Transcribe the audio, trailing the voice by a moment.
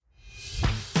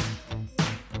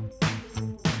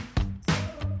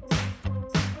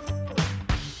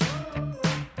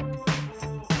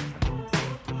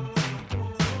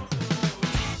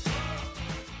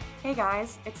Hey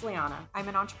guys, it's Liana. I'm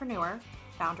an entrepreneur,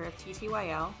 founder of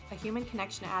TTYL, a human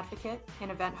connection advocate, an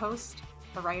event host,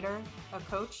 a writer, a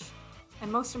coach,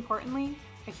 and most importantly,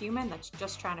 a human that's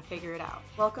just trying to figure it out.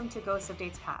 Welcome to Ghosts of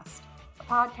Dates Past, a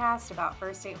podcast about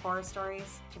first date horror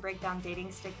stories to break down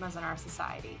dating stigmas in our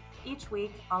society. Each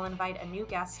week, I'll invite a new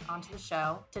guest onto the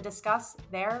show to discuss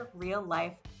their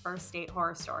real-life first date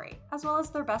horror story, as well as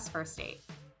their best first date.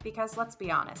 Because let's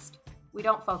be honest, we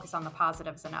don't focus on the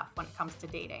positives enough when it comes to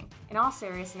dating. In all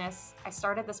seriousness, I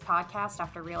started this podcast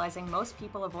after realizing most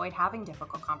people avoid having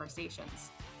difficult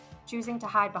conversations, choosing to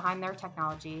hide behind their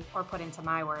technology, or put into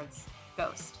my words,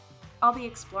 ghost. I'll be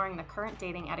exploring the current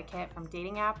dating etiquette from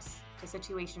dating apps to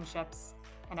situationships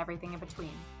and everything in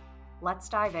between. Let's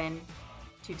dive in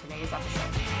to today's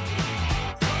episode.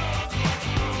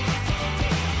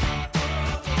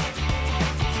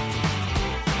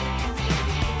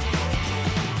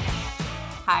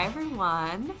 Hi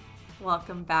everyone,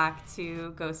 welcome back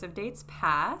to Ghosts of Dates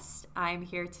Past. I'm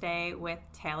here today with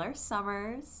Taylor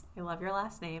Summers. I love your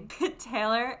last name.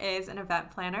 Taylor is an event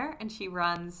planner and she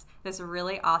runs this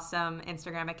really awesome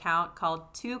Instagram account called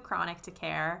Too Chronic to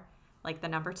Care, like the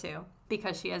number 2,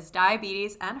 because she has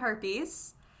diabetes and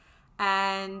herpes.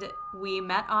 And we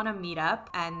met on a meetup,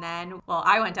 and then,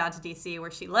 I went down to DC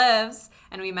where she lives,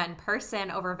 and we met in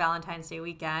person over Valentine's Day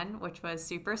weekend, which was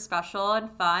super special and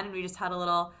fun, and we just had a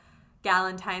little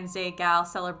Galentine's Day gal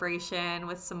celebration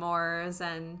with s'mores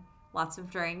and lots of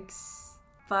drinks.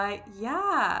 But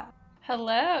yeah.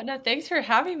 Hello. No, thanks for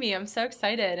having me. I'm so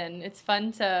excited, and it's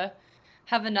fun to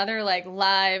have another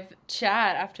live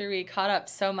chat after we caught up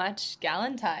so much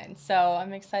Galentine. So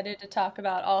I'm excited to talk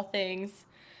about all things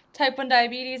type 1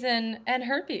 diabetes and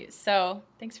herpes. So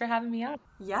thanks for having me on.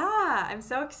 Yeah, I'm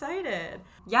so excited.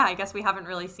 Yeah, I guess we haven't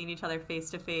really seen each other face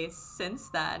to face since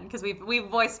then because we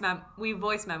voice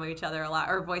memo each other a lot,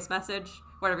 or voice message,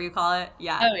 whatever you call it.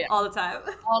 Yeah, oh, yeah. All the time.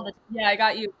 I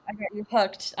got you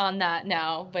hooked on that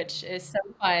now, which is so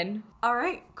fun. All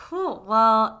right, cool.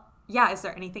 Well, yeah, is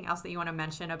there anything else that you want to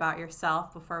mention about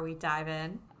yourself before we dive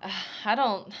in?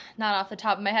 Not off the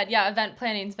top of my head. Yeah, event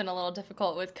planning's been a little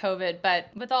difficult with COVID, but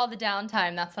with all the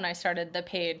downtime, that's when I started the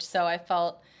page. So I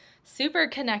felt super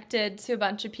connected to a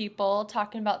bunch of people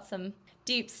talking about some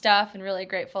deep stuff, and really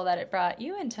grateful that it brought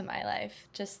you into my life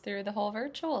just through the whole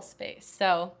virtual space.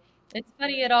 So it's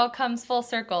funny, it all comes full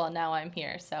circle, and now I'm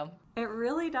here. So it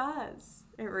really does.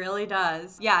 It really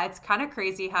does. Yeah, it's kind of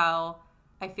crazy how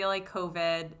I feel like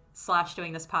COVID /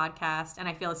 doing this podcast, and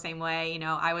I feel the same way. You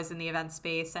know, I was in the event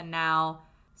space and now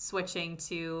switching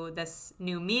to this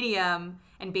new medium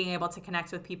and being able to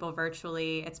connect with people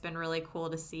virtually. It's been really cool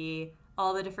to see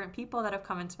all the different people that have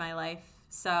come into my life.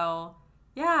 So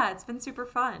yeah, it's been super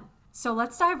fun. So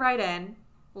let's dive right in.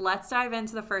 Let's dive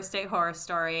into the first date horror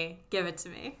story. Give it to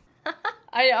me.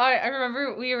 I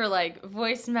remember we were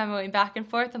voice memoing back and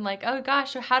forth. I'm like, oh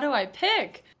gosh, how do I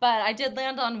pick? But I did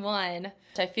land on one,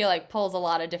 which I feel like pulls a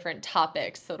lot of different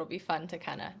topics, so it'll be fun to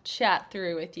kind of chat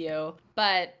through with you.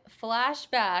 But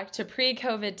flashback to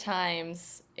pre-COVID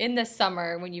times in the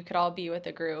summer when you could all be with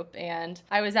a group, and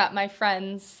I was at my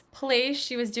friend's place.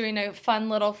 She was doing a fun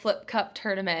little flip cup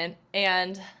tournament,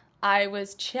 and I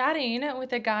was chatting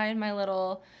with a guy in my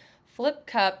little flip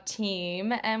cup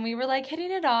team, and we were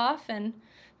hitting it off and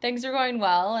things were going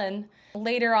well. And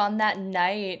later on that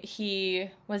night, he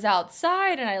was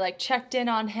outside and I checked in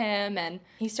on him, and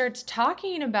he starts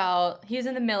talking about, he's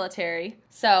in the military,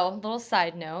 so little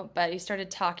side note, but he started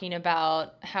talking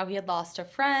about how he had lost a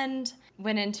friend,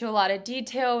 went into a lot of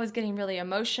detail, was getting really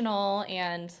emotional.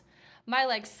 And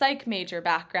my psych major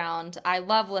background, I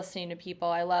love listening to people.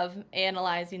 I love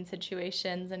analyzing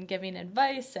situations and giving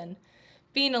advice and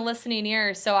being a listening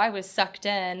ear, so I was sucked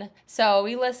in. So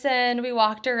we listened, we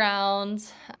walked around,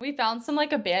 we found some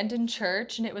abandoned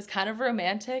church, and it was kind of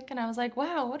romantic, and I was like,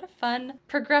 wow, what a fun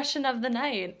progression of the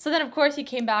night. So then of course he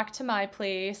came back to my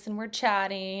place and we're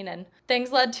chatting, and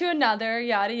things led to another,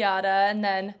 yada yada, and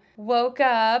then woke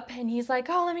up and he's like,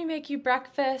 oh, let me make you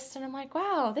breakfast. And I'm like,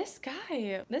 wow, this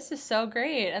guy, this is so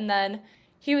great. And then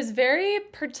he was very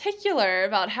particular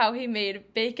about how he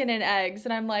made bacon and eggs.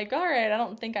 And I'm like, all right, I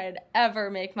don't think I'd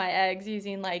ever make my eggs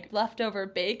using leftover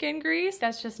bacon grease.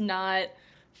 That's just not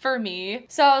for me.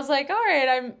 So I was like, all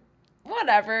right,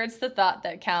 whatever. It's the thought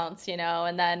that counts, you know?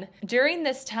 And then during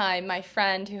this time, my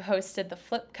friend who hosted the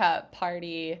Flip Cup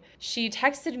party, she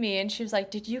texted me and she was like,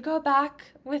 did you go back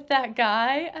with that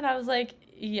guy? And I was like,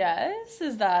 yes,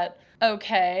 is that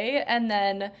okay? And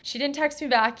then she didn't text me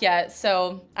back yet,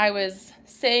 so I was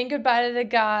saying goodbye to the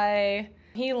guy.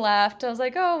 He left. I was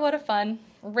like, oh, what a fun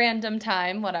random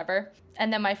time, whatever.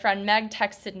 And then my friend Meg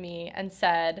texted me and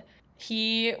said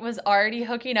he was already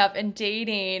hooking up and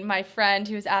dating my friend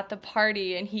who was at the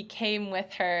party, and he came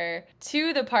with her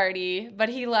to the party, but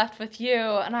he left with you.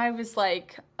 And I was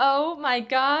like, oh my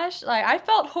gosh, like I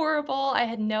felt horrible. I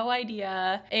had no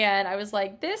idea. And I was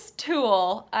like, this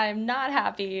tool, I'm not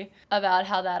happy about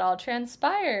how that all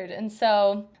transpired. And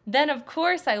so then, of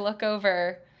course, I look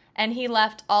over and he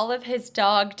left all of his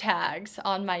dog tags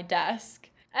on my desk.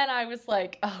 And I was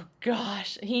like, oh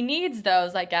gosh, he needs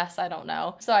those, I guess. I don't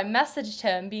know. So I messaged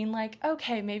him being like,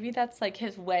 okay, maybe that's like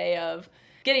his way of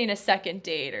getting a second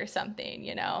date or something,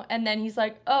 you know? And then he's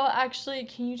like, oh, actually,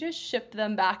 can you just ship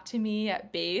them back to me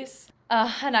at base?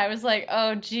 And I was like,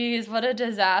 oh, geez, what a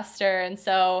disaster. And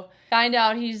so find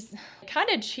out he's kind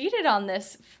of cheated on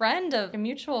this friend of a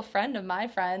mutual friend of my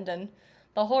friend. And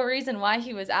the whole reason why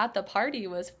he was at the party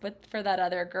was for that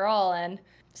other girl. And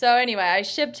so anyway, I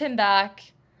shipped him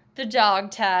back the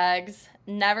dog tags,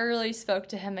 never really spoke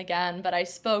to him again, but I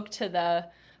spoke to the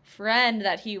friend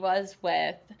that he was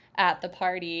with at the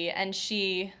party, and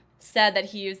she said that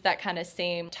he used that kind of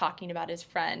same talking about his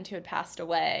friend who had passed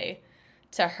away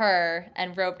to her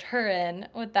and roped her in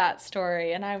with that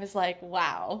story. And I was like,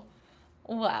 wow.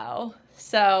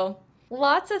 So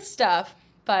lots of stuff,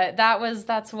 but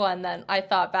that's one that I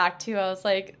thought back to. I was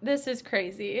like, this is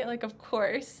crazy. Like, of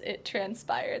course it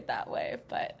transpired that way,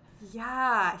 but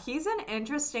yeah, he's an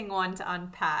interesting one to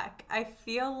unpack. I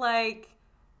feel like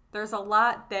there's a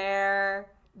lot there.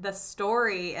 The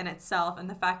story in itself and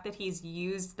the fact that he's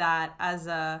used that as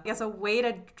a way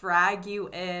to drag you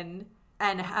in,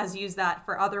 and has used that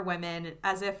for other women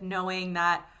as if knowing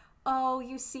that, oh,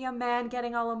 you see a man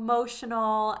getting all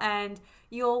emotional and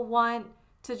you'll want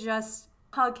to just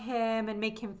hug him and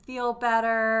make him feel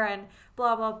better and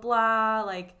blah, blah, blah.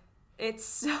 Like,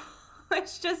 it's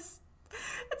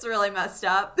really messed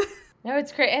up. No,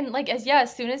 it's great. And like,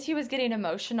 as soon as he was getting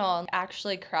emotional and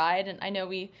actually cried, and I know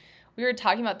we were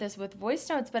talking about this with voice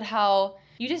notes, but how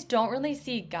you just don't really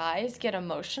see guys get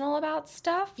emotional about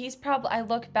stuff. I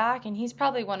look back and he's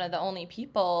probably one of the only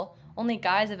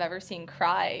guys I've ever seen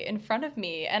cry in front of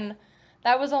me. And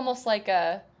that was almost like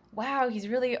wow, he's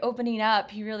really opening up.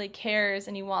 He really cares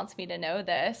and he wants me to know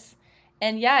this.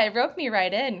 And yeah, it roped me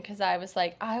right in because I was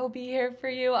like, I will be here for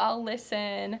you. I'll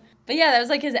listen. But yeah, that was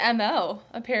like his MO,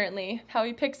 apparently, how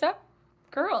he picks up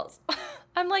girls.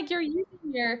 I'm like,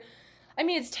 I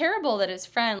mean, it's terrible that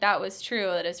that was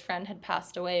true, that his friend had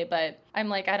passed away. But I'm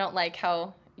like, I don't like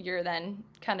how you're then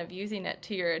kind of using it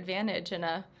to your advantage in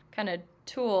a kind of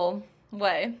tool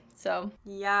way. So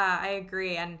yeah, I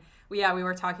agree. And we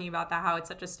were talking about that, how it's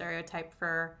such a stereotype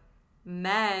for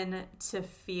men to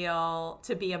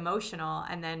be emotional,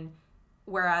 and then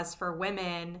whereas for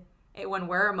women, when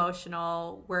we're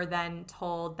emotional, we're then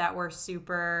told that we're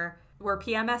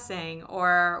PMSing,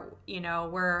 or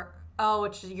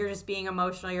you're just being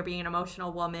emotional, you're being an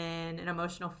emotional woman, an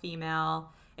emotional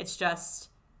female. It's just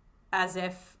as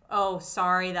if, oh,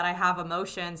 sorry that I have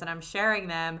emotions and I'm sharing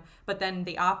them. But then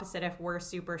the opposite, if we're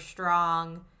super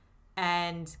strong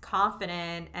and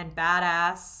confident and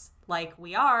badass like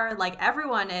we are, like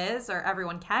everyone is, or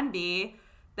everyone can be,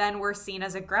 then we're seen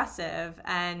as aggressive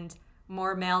and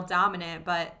more male dominant.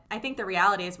 But I think the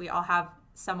reality is we all have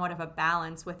somewhat of a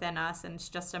balance within us, and it's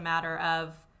just a matter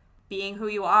of being who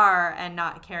you are and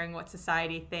not caring what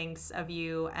society thinks of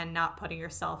you, and not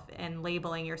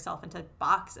labeling yourself into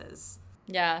boxes.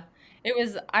 yeah, that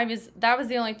was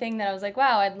the only thing that I was like,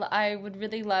 wow, I would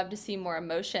really love to see more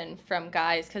emotion from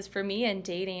guys. Because for me in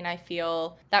dating, I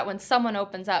feel that when someone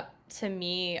opens up to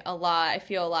me a lot, I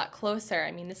feel a lot closer.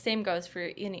 I mean, the same goes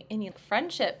for any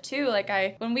friendship too. Like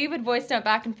when we would voice note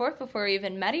back and forth before we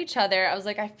even met each other, I was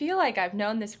like, I feel like I've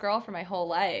known this girl for my whole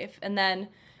life. And then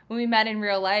when we met in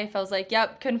real life, I was like,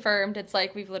 yep, confirmed. It's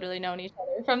like we've literally known each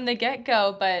other from the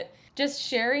get-go. But just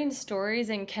sharing stories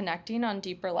and connecting on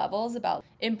deeper levels about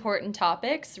important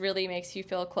topics really makes you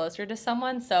feel closer to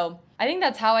someone. So I think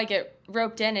that's how I get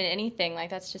roped in anything. Like,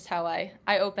 that's just how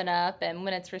I open up. And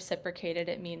when it's reciprocated,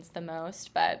 it means the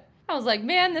most. But I was like,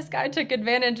 man, this guy took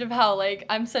advantage of how, like,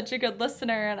 I'm such a good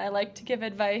listener and I like to give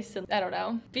advice and, I don't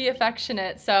know, be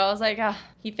affectionate. So I was like,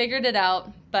 he figured it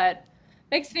out. But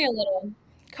makes me a little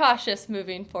cautious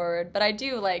moving forward. But I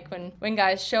do like when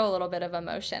guys show a little bit of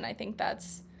emotion. I think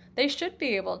they should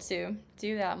be able to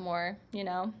do that more,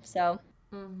 so.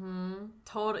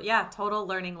 Total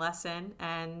learning lesson.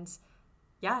 And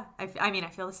yeah, I mean, I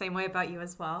feel the same way about you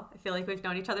as well. I feel like we've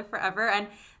known each other forever. And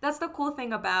that's the cool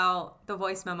thing about the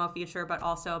voice memo feature, but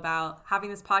also about having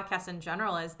this podcast in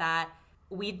general, is that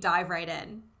we dive right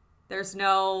in. There's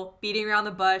no beating around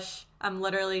the bush. I'm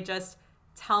literally just,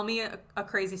 tell me a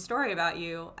crazy story about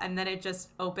you. And then it just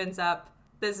opens up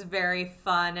this very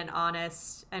fun and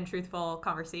honest and truthful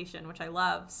conversation, which I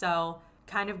love. So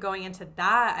kind of going into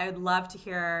that, I would love to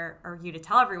hear, or you to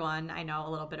tell everyone, I know a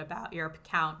little bit about your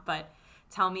account, but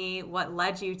tell me what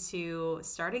led you to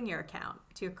starting your account,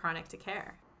 to Chronic to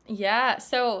Care. Yeah,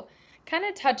 so kind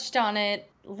of touched on it,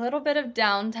 a little bit of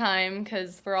downtime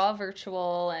because we're all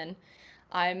virtual and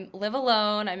I live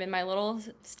alone. I'm in my little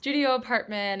studio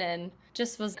apartment and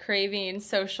just was craving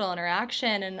social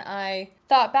interaction. And I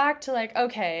thought back to like,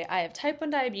 okay, I have type 1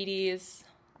 diabetes.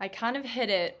 I kind of hid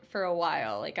it for a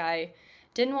while. Like I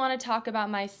didn't want to talk about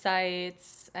my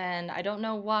sites and I don't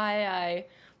know why I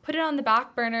put it on the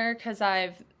back burner because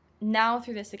I've now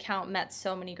through this account met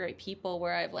so many great people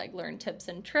where I've like learned tips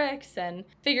and tricks and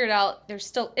figured out there's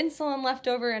still insulin left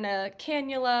over in a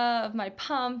cannula of my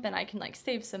pump and I can like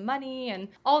save some money and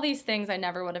all these things I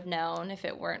never would have known if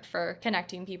it weren't for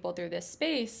connecting people through this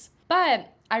space.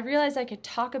 But I realized I could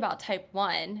talk about type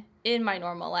 1 in my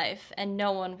normal life and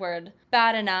no one would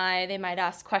bat an eye. They might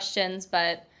ask questions,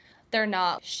 but they're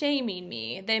not shaming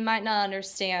me. They might not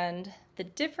understand the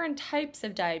different types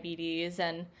of diabetes,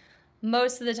 and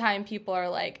most of the time people are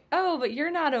like, oh, but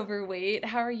you're not overweight.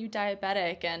 How are you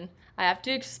diabetic? And I have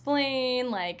to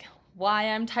explain like why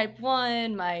I'm type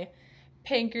 1. My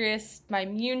pancreas, my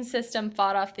immune system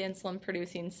fought off the insulin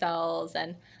producing cells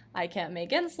and I can't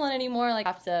make insulin anymore. Like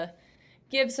I have to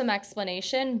give some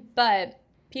explanation, but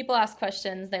people ask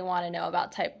questions. They want to know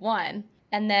about type 1.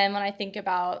 And then when I think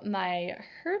about my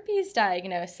herpes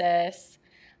diagnosis,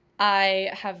 I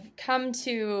have come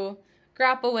to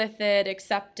grapple with it,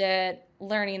 accept it,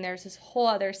 learning there's this whole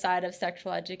other side of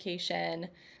sexual education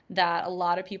that a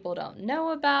lot of people don't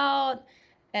know about.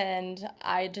 And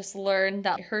I just learned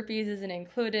that herpes isn't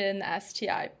included in the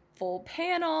STI full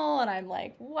panel. And I'm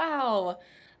like, wow,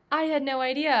 I had no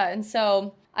idea. And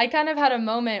so I kind of had a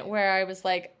moment where I was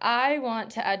like, I want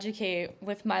to educate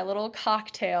with my little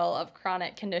cocktail of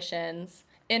chronic conditions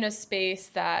in a space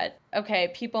that,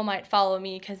 okay, people might follow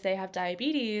me because they have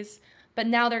diabetes, but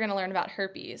now they're going to learn about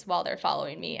herpes while they're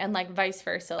following me and like vice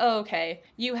versa. Oh, okay,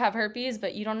 you have herpes,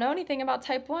 but you don't know anything about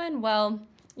type 1. Well,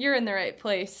 you're in the right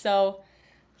place. So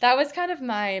that was kind of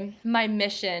my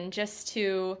mission, just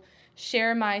to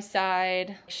share my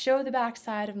side, show the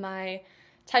backside of my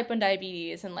type 1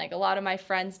 diabetes. And like a lot of my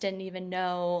friends didn't even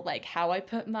know like how I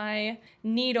put my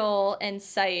needle and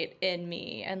site in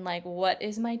me and like what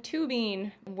is my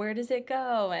tubing, where does it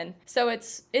go? And so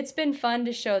it's been fun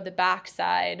to show the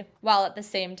backside while at the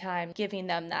same time giving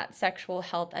them that sexual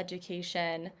health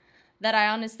education that I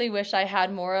honestly wish I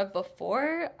had more of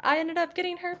before I ended up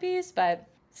getting herpes. But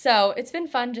so it's been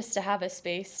fun just to have a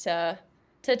space to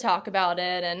talk about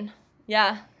it and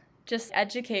yeah, just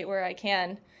educate where I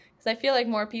can. Because I feel like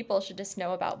more people should just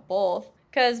know about both.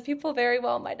 Because people very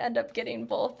well might end up getting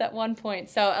both at one point.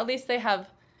 So at least they have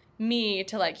me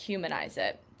to like humanize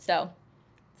it. So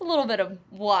it's a little bit of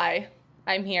why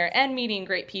I'm here and meeting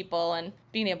great people and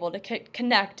being able to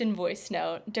connect and voice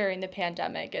note during the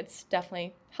pandemic. It's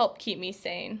definitely helped keep me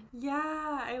sane.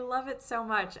 Yeah, I love it so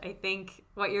much. I think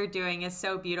what you're doing is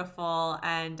so beautiful.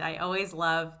 And I always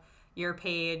love your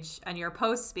page and your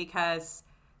posts because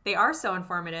they are so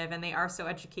informative and they are so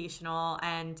educational,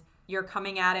 and you're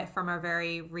coming at it from a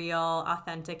very real,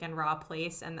 authentic, and raw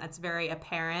place. And that's very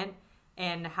apparent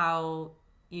in how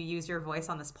you use your voice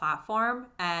on this platform.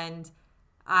 And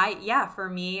for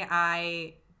me,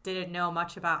 I didn't know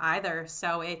much about either.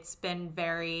 So it's been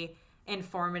very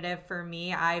informative for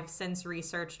me. I've since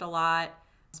researched a lot,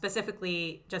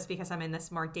 specifically just because I'm in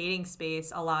this more dating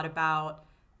space, a lot about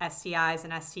STIs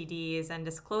and STDs and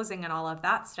disclosing and all of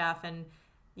that stuff. And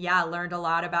yeah, learned a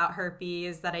lot about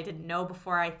herpes that I didn't know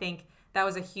before. I think that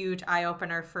was a huge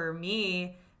eye-opener for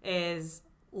me, is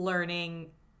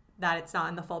learning that it's not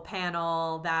in the full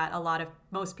panel, that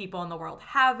most people in the world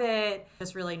have it,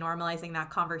 just really normalizing that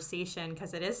conversation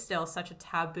because it is still such a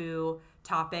taboo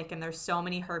topic and there's so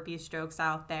many herpes jokes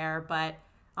out there. But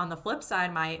on the flip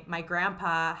side, my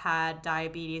grandpa had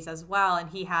diabetes as well, and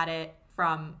he had it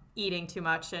from eating too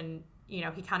much, and he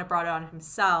kind of brought it on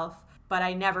himself. But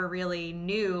I never really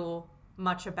knew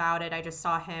much about it. I just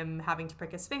saw him having to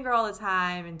prick his finger all the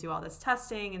time and do all this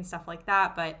testing and stuff like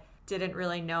that, but didn't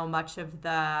really know much of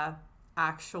the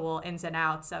actual ins and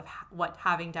outs of what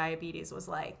having diabetes was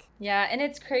like. Yeah, and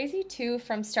it's crazy too,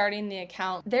 from starting the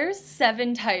account, there's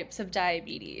 7 types of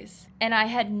diabetes, and I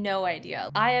had no idea.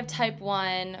 I have type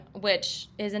 1, which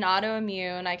is an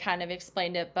autoimmune. I kind of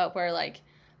explained it, but where like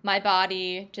my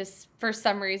body just for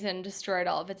some reason destroyed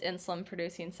all of its insulin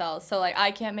producing cells. So like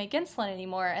I can't make insulin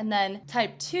anymore. And then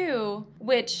type 2,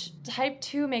 which type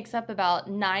 2 makes up about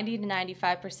 90 to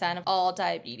 95% of all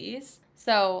diabetes.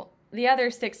 So the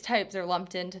other 6 types are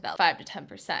lumped into that 5 to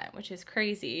 10%, which is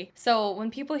crazy. So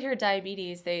when people hear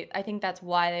diabetes, I think that's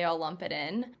why they all lump it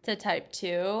in to type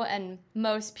 2. And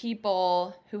most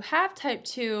people who have type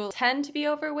 2 tend to be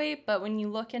overweight, but when you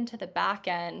look into the back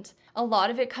end, a lot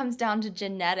of it comes down to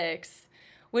genetics,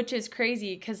 which is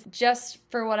crazy because just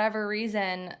for whatever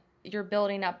reason, you're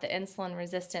building up the insulin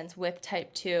resistance with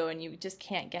type 2 and you just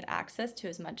can't get access to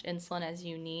as much insulin as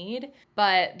you need.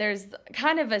 But there's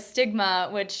kind of a stigma,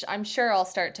 which I'm sure I'll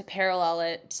start to parallel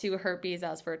it to herpes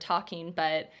as we're talking,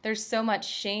 but there's so much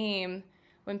shame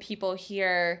when people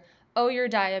hear, oh, you're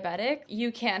diabetic,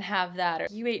 you can't have that, or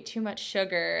you ate too much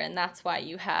sugar and that's why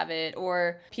you have it.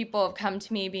 Or people have come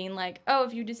to me being like, oh,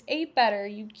 if you just ate better,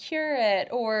 you'd cure it,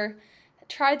 or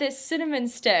try this cinnamon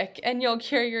stick and you'll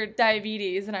cure your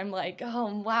diabetes. And I'm like,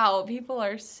 oh, wow, people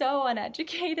are so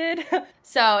uneducated.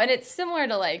 And it's similar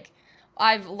to like,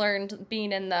 I've learned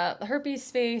being in the herpes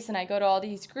space and I go to all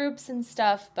these groups and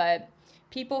stuff, but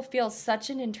people feel such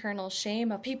an internal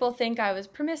shame of people think I was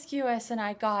promiscuous and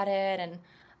I got it and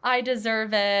I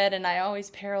deserve it. And I always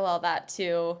parallel that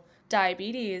to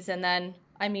diabetes. And then,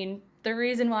 I mean, the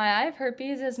reason why I have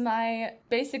herpes is my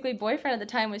basically boyfriend at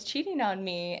the time was cheating on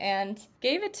me and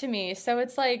gave it to me. So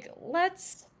it's like,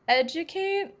 let's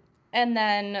educate. And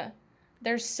then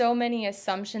there's so many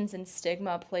assumptions and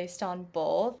stigma placed on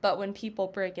both. But when people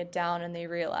break it down and they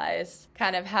realize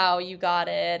kind of how you got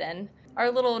it and are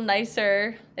a little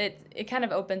nicer, it kind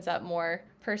of opens up more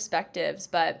perspectives.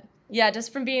 But yeah,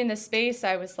 just from being in this space,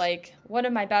 I was like, one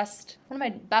of my best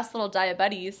little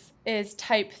diabetes is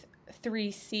type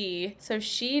 3C. So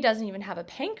she doesn't even have a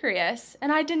pancreas,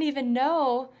 and I didn't even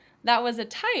know that was a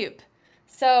type.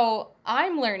 So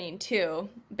I'm learning too,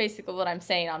 basically what I'm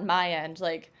saying on my end.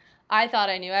 Like, I thought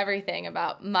I knew everything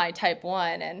about my type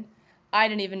 1, and I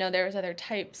didn't even know there was other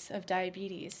types of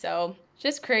diabetes. So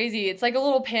just crazy. It's like a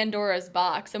little Pandora's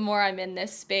box. The more I'm in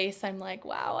this space, I'm like,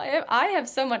 wow, I have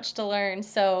so much to learn.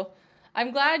 So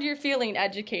I'm glad you're feeling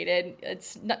educated.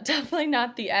 It's definitely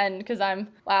not the end because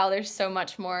wow, there's so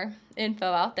much more info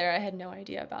out there I had no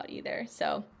idea about either.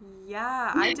 So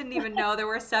yeah, I didn't even know there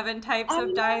were 7 types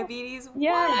of diabetes.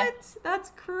 Yeah. What? That's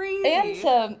crazy. And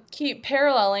to keep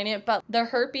paralleling it, but the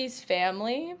herpes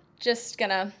family, just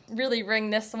gonna really ring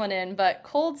this one in, but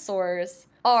cold sores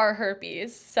are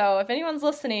herpes. So if anyone's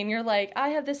listening, you're like, I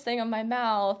have this thing on my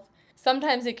mouth.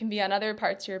 Sometimes it can be on other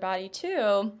parts of your body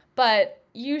too, but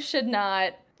you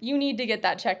need to get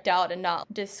that checked out and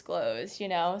not disclose,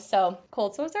 So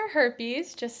cold sores are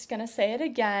herpes, just gonna say it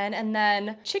again. And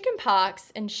then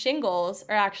chickenpox and shingles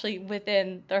are actually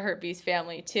within the herpes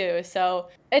family too. So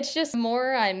it's just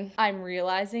more I'm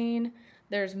realizing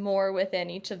there's more within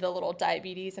each of the little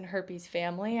diabetes and herpes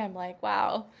family. I'm like,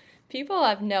 wow, people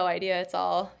have no idea it's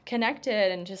all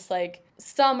connected and just like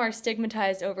some are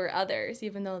stigmatized over others,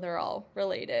 even though they're all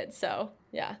related. So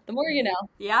yeah, the more you know.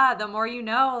 Yeah, the more you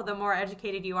know, the more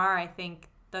educated you are. I think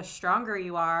the stronger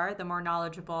you are, the more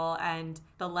knowledgeable and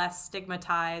the less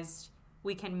stigmatized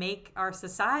we can make our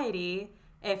society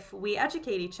if we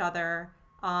educate each other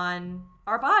on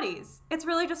our bodies. It's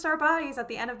really just our bodies at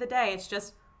the end of the day. It's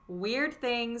just weird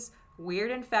things,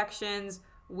 weird infections,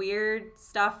 weird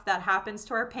stuff that happens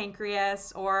to our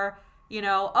pancreas, or,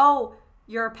 oh,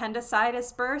 your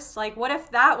appendicitis burst. Like, what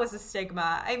if that was a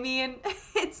stigma? I mean,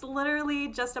 it's literally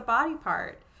just a body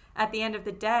part at the end of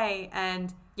the day.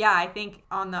 And yeah, I think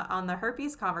on the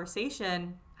herpes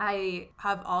conversation, I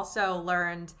have also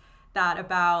learned that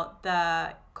about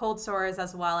the cold sores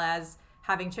as well as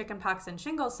having chickenpox and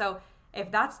shingles. So if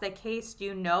that's the case, do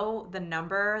you know the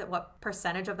number, what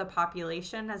percentage of the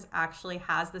population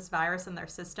has this virus in their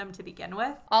system to begin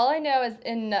with? All I know is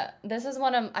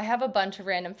I have a bunch of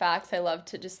random facts I love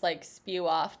to just like spew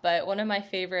off, but one of my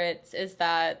favorites is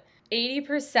that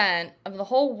 80% of the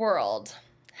whole world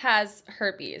has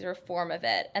herpes or a form of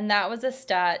it, and that was a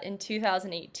stat in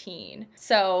 2018.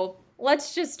 So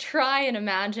let's just try and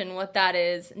imagine what that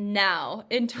is now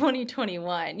in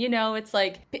 2021. It's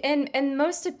like, and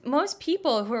most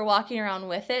people who are walking around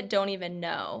with it don't even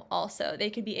know also.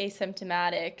 They could be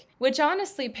asymptomatic, which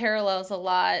honestly parallels a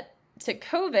lot to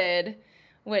COVID,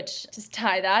 which just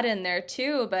tie that in there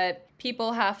too. But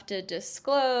people have to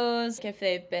disclose if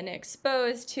they've been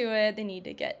exposed to it. They need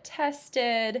to get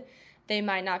tested. They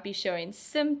might not be showing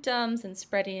symptoms and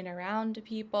spreading it around to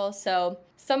people. So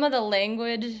some of the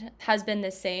language has been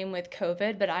the same with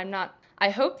COVID, but I'm I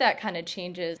hope that kind of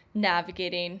changes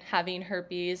navigating having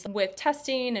herpes with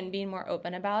testing and being more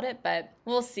open about it, but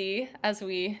we'll see as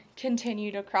we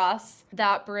continue to cross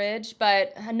that bridge.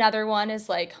 But another one is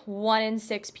like 1 in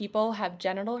 6 people have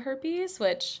genital herpes,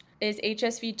 which is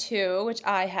HSV2, which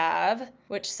I have,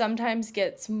 which sometimes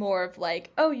gets more of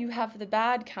like, oh, you have the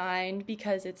bad kind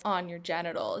because it's on your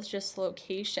genitals, just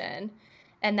location.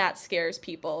 And that scares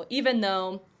people, even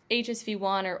though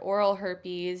HSV1 or oral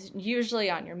herpes, usually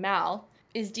on your mouth,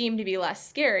 is deemed to be less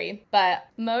scary. But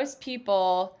most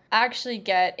people actually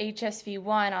get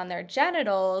HSV1 on their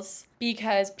genitals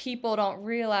because people don't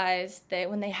realize that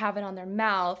when they have it on their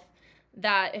mouth,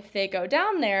 that if they go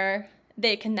down there,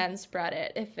 they can then spread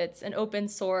it if it's an open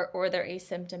sore or they're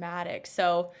asymptomatic.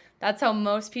 So that's how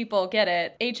most people get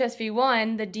it.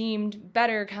 HSV1, the deemed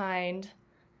better kind,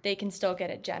 they can still get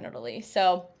it genitally.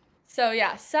 So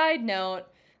yeah, side note.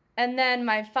 And then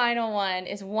my final one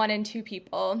is 1 in 2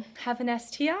 people have an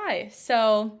STI.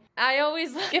 So I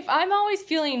always, if I'm always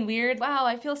feeling weird, wow,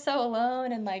 I feel so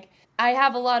alone. And like, I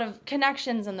have a lot of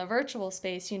connections in the virtual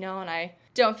space, and I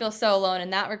don't feel so alone in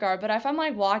that regard. But if I'm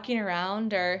like walking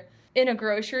around or in a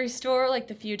grocery store, like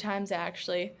the few times I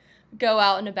actually go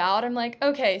out and about, I'm like,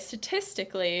 okay,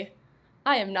 statistically,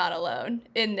 I am not alone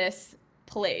in this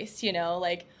place,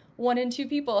 like 1 in 2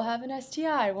 people have an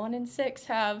STI, 1 in 6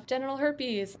 have genital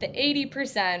herpes. The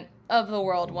 80% of the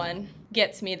world one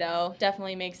gets me though,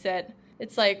 definitely makes it.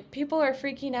 It's like people are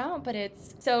freaking out, but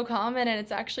it's so common and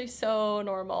it's actually so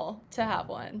normal to have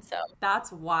one. So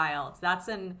that's wild.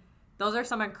 Those are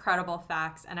some incredible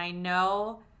facts. And I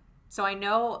know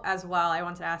as well, I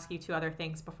want to ask you 2 other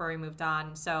things before we moved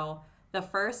on. So the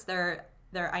first,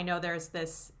 I know there's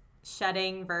this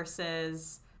shedding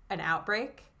versus an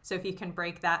outbreak. So if you can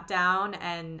break that down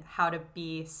and how to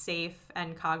be safe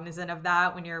and cognizant of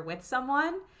that when you're with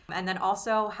someone, and then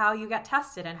also how you get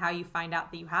tested and how you find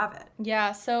out that you have it.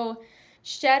 Yeah, so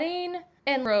shedding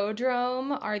and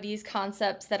prodrome are these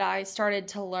concepts that I started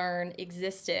to learn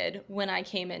existed when I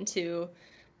came into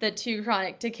the Too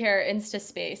Chronic to Care Insta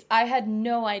space. I had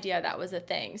no idea that was a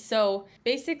thing. So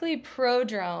basically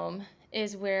prodrome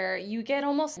is where you get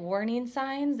almost warning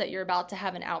signs that you're about to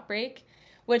have an outbreak,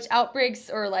 which outbreaks,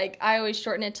 or like I always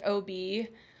shorten it to OB,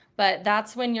 but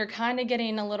that's when you're kind of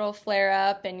getting a little flare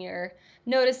up and you're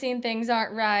noticing things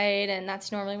aren't right, and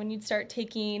that's normally when you'd start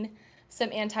taking some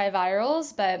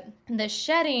antivirals. But the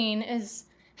shedding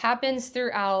happens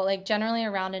throughout, like generally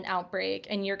around an outbreak,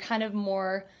 and you're kind of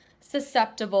more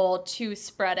susceptible to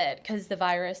spread it because the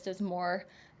virus is more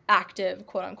active,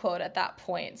 quote unquote, at that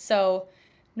point. So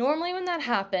normally when that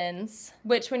happens,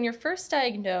 which when you're first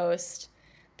diagnosed,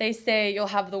 they say you'll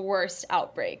have the worst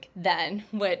outbreak then,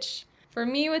 which for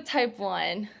me with type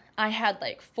 1, I had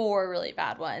like 4 really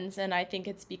bad ones. And I think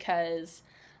it's because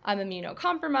I'm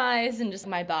immunocompromised and just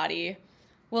my body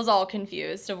was all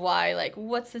confused of why, like,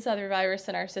 what's this other virus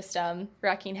in our system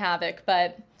wreaking havoc?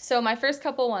 But so my first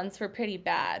couple ones were pretty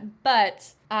bad,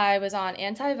 but I was on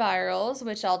antivirals,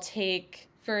 which I'll take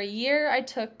for a year. I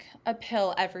took a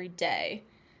pill every day.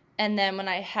 And then when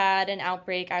I had an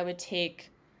outbreak, I would take,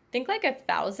 I think like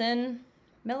 1,000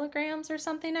 milligrams or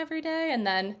something every day. And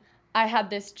then I had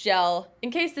this gel,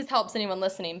 in case this helps anyone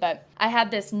listening, but I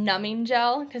had this numbing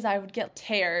gel because I would get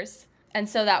tears. And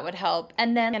so that would help.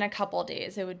 And then in a couple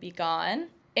days, it would be gone.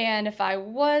 And if I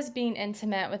was being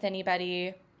intimate with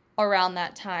anybody around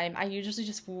that time, I usually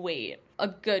just wait a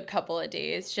good couple of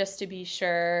days just to be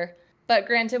sure. But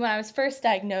granted, when I was first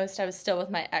diagnosed, I was still with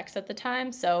my ex at the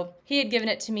time. So he had given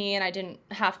it to me and I didn't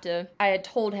have to. I had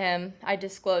told him, I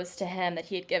disclosed to him that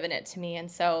he had given it to me.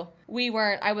 And so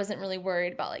I wasn't really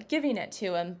worried about like giving it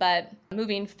to him. But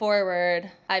moving forward,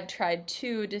 I've tried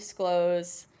to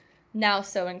disclose. Now,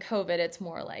 so in COVID, it's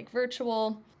more like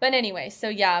virtual. But anyway, so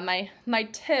yeah, my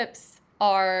tips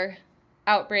are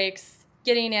outbreaks,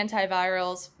 getting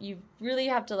antivirals. You really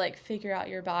have to like figure out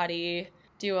your body,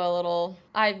 do a little,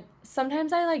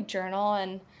 sometimes I like journal,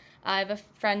 and I have a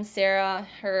friend, Sarah,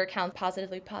 her account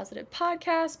Positively Positive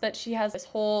Podcast, but she has this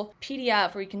whole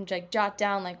PDF where you can like jot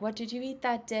down like, what did you eat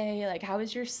that day? Like, how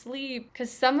was your sleep?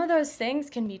 Because some of those things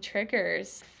can be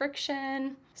triggers,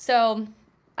 friction. So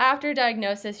after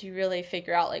diagnosis, you really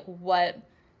figure out like what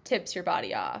tips your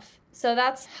body off. So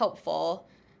that's helpful.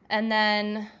 And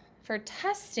then for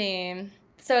testing,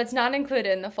 so it's not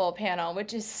included in the full panel,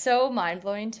 which is so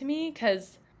mind-blowing to me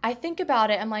because I think about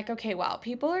it, I'm like, okay, wow,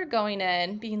 people are going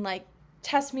in being like,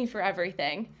 test me for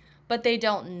everything, but they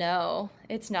don't know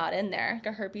it's not in there.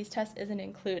 A herpes test isn't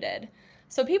included.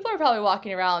 So people are probably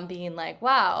walking around being like,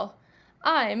 wow,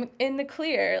 I'm in the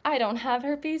clear. I don't have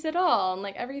herpes at all, and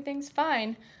like everything's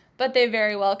fine. but they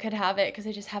very well could have it because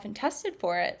they just haven't tested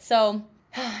for it. So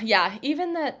yeah,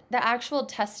 even the actual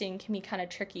testing can be kind of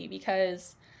tricky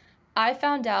because I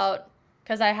found out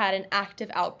because I had an active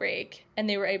outbreak and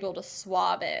they were able to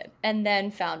swab it and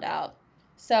then found out.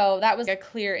 So that was a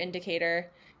clear indicator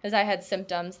because I had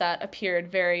symptoms that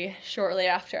appeared very shortly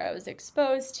after I was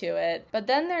exposed to it. But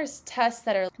then there's tests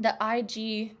that are the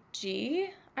IgG,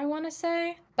 I want to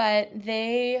say,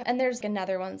 and there's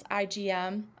another one's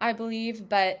IgM, I believe,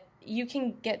 but you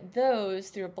can get those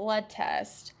through a blood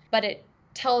test, but it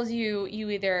tells you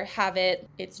either have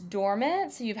it's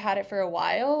dormant, so you've had it for a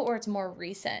while, or it's more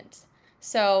recent.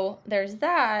 So there's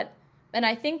that. And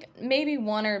I think maybe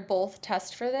one or both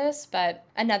test for this, but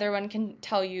another one can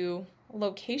tell you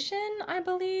location, I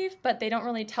believe, but they don't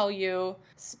really tell you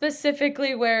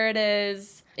specifically where it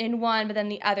is in one, but then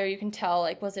the other you can tell,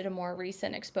 like, was it a more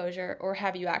recent exposure or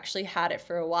have you actually had it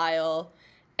for a while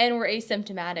and were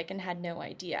asymptomatic and had no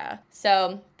idea.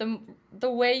 So the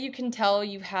way you can tell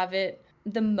you have it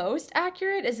the most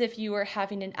accurate is if you are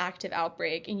having an active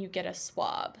outbreak and you get a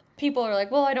swab. People are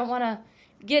like, well, I don't want to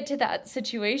get to that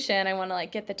situation. I want to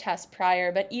get the test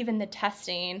prior, but even the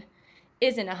testing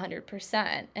isn't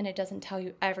 100% and it doesn't tell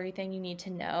you everything you need to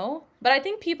know. But I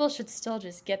think people should still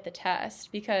just get the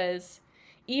test because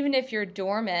even if you're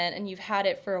dormant and you've had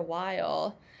it for a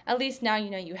while, at least now you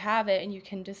know you have it and you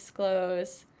can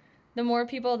disclose. The more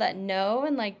people that know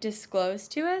and disclose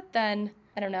to it, then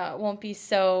I don't know,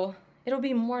 it'll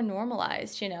be more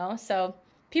normalized, So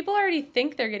people already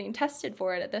think they're getting tested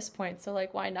for it at this point, so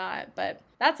why not? But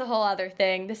that's a whole other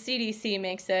thing. The CDC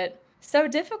makes it so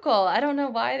difficult. I don't know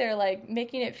why they're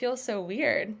making it feel so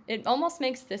weird. It almost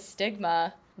makes this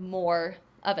stigma more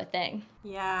of a thing.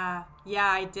 Yeah,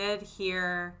 I did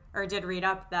read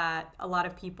up that a lot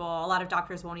of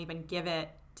doctors won't even give it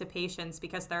to patients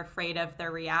because they're afraid of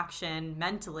their reaction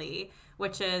mentally,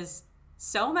 which is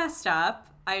so messed up.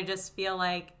 I just feel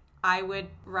like I would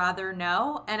rather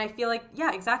know. And I feel like,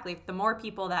 yeah, exactly. The more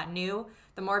people that knew,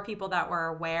 the more people that were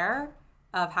aware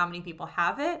of how many people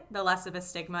have it, the less of a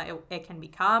stigma it can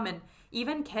become. And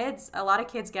even kids, a lot of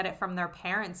kids get it from their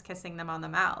parents kissing them on the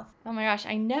mouth. Oh my gosh,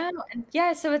 I know. And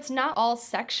yeah, so it's not all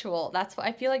sexual. That's why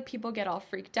I feel like people get all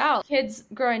freaked out. Kids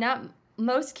growing up,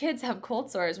 most kids have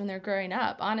cold sores when they're growing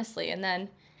up, honestly. And then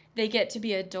they get to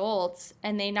be adults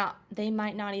and they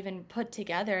might not even put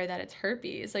together that it's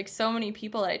herpes. So many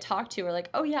people that I talk to are like,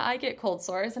 oh yeah, I get cold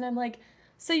sores. And I'm like,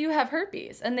 so you have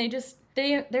herpes. And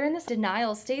they're in this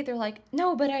denial state. They're like,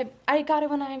 no, but I got it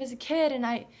when I was a kid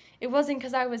and it wasn't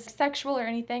because I was sexual or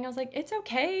anything. I was like, it's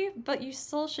okay, but you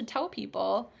still should tell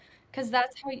people because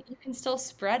that's how you can still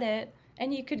spread it.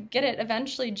 And you could get it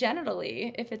eventually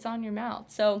genitally if it's on your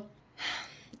mouth. So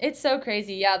it's so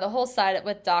crazy. Yeah, the whole side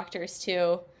with doctors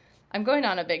too. I'm going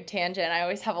on a big tangent. I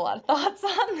always have a lot of thoughts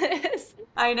on this.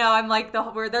 I know. I'm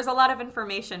there's a lot of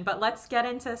information, but let's get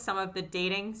into some of the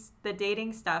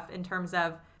dating stuff in terms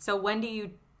of, so when do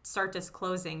you start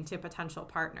disclosing to potential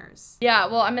partners? Yeah,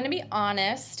 well, I'm going to be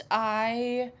honest.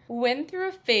 I went through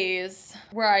a phase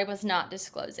where I was not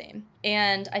disclosing.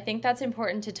 And I think that's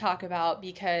important to talk about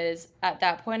because at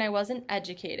that point I wasn't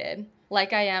educated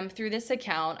like I am through this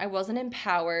account. I wasn't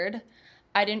empowered.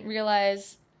 I didn't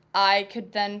realize I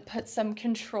could then put some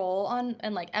control on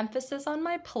and emphasis on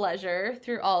my pleasure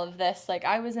through all of this.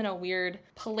 I was in a weird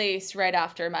place right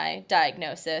after my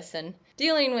diagnosis and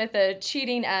dealing with a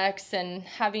cheating ex and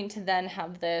having to then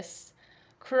have this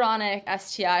chronic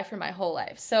STI for my whole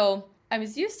life. So I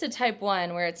was used to type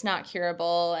 1 where it's not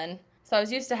curable, and so I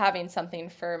was used to having something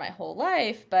for my whole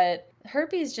life, but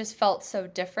herpes just felt so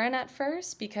different at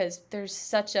first because there's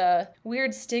such a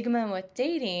weird stigma with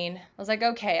dating. I was like,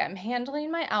 okay, I'm handling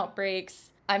my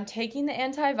outbreaks. I'm taking the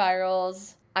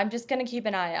antivirals. I'm just going to keep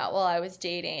an eye out while I was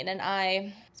dating. And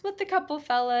I was with a couple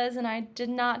fellas and I did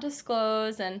not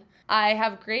disclose, and I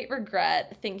have great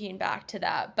regret thinking back to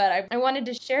that. But I wanted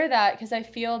to share that because I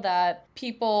feel that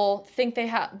people think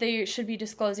they should be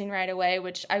disclosing right away,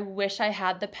 which I wish I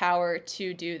had the power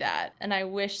to do that. And I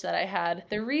wish that I had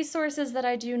the resources that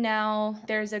I do now.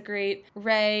 There's a great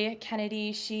Ray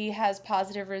Kennedy. She has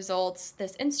positive results,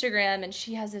 this Instagram, and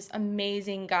she has this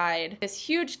amazing guide, this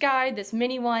huge guide, this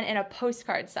mini one, and a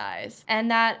postcard size.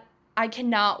 And that I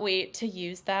cannot wait to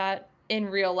use that in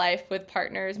real life with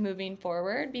partners moving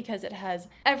forward because it has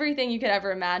everything you could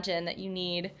ever imagine that you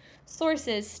need.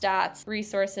 Sources, stats,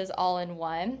 resources all in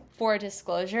one for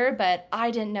disclosure, but I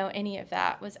didn't know any of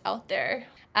that was out there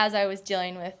as I was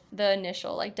dealing with the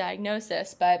initial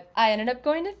diagnosis. But I ended up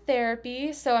going to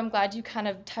therapy, so I'm glad you kind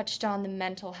of touched on the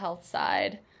mental health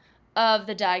side of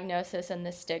the diagnosis and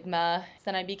the stigma.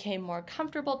 Then I became more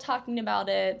comfortable talking about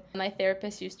it. My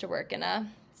therapist used to work in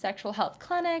a sexual health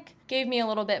clinic, gave me a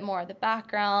little bit more of the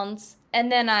backgrounds.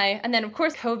 And then of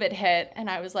course COVID hit and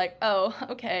I was like, oh,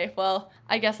 okay, well,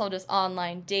 I guess I'll just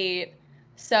online date.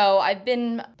 So I've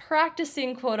been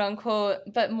practicing, quote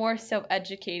unquote, but more so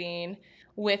educating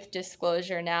with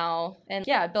disclosure now. And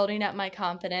yeah, building up my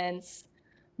confidence.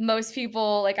 Most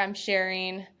people, like I'm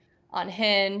sharing on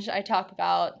Hinge, I talk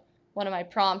about one of my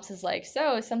prompts is like,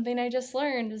 so something I just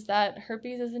learned is that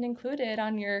herpes isn't included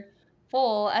on your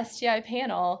full STI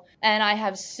panel. And I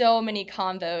have so many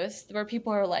convos where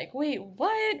people are like, wait,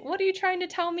 what? What are you trying to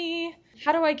tell me?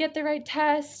 How do I get the right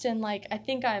test? And like, I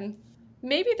think I'm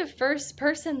maybe the first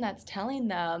person that's telling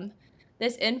them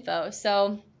this info.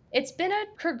 So it's been a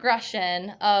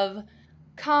progression of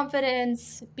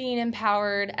confidence, being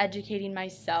empowered, educating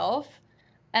myself.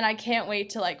 And I can't wait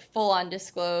to like full on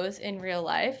disclose in real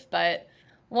life, but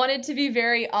wanted to be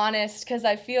very honest because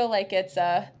I feel like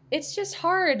it's just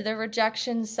hard, the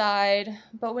rejection side.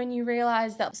 But when you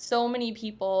realize that so many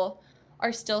people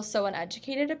are still so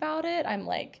uneducated about it, I'm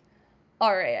like,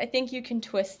 all right, I think you can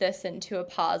twist this into a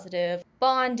positive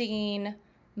bonding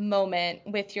moment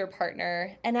with your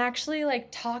partner and actually like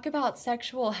talk about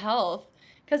sexual health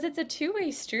because it's a two-way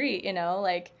street, you know,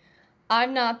 like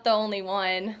I'm not the only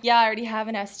one. Yeah, I already have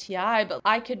an STI, but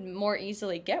I could more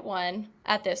easily get one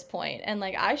at this point. And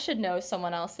like I should know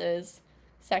someone else's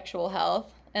sexual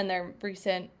health and their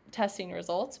recent testing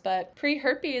results, but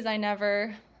pre-herpes I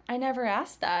never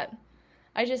asked that.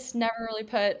 I just never really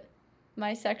put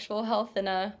my sexual health in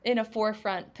a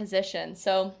forefront position.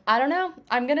 So, I don't know.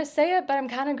 I'm going to say it, but I'm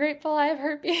kind of grateful I have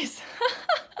herpes.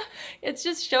 It's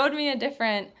just showed me a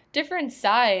different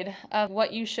side of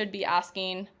what you should be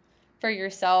asking for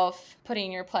yourself,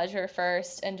 putting your pleasure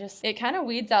first, and just it kind of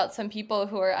weeds out some people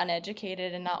who are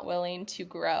uneducated and not willing to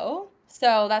grow.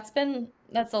 So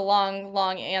that's a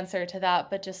long answer to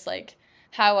that, but just like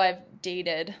how I've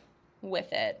dated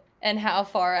with it and how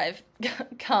far I've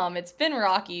come. It's been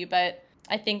rocky, but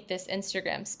I think this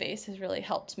Instagram space has really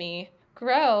helped me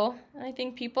grow. I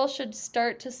think people should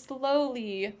start to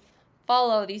slowly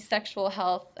follow these sexual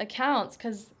health accounts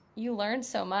because you learn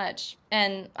so much.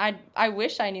 And I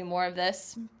wish I knew more of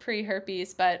this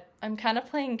pre-herpes, but I'm kind of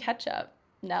playing catch up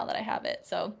now that I have it.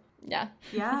 So, yeah.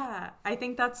 Yeah, I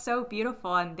think that's so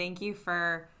beautiful. And thank you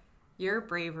for your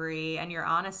bravery and your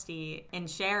honesty in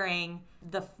sharing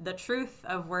the truth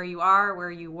of where you are,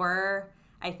 where you were.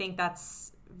 I think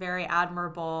that's very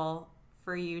admirable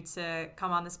for you to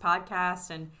come on this podcast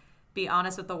and be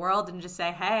honest with the world and just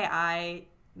say, hey, I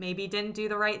maybe didn't do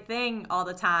the right thing all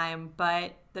the time,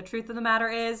 but the truth of the matter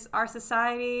is our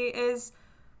society is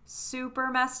super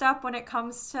messed up when it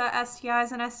comes to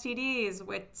STIs and STDs,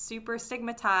 with super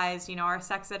stigmatized. You know, our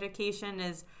sex education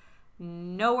is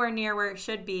nowhere near where it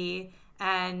should be.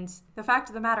 And the fact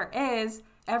of the matter is,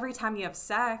 every time you have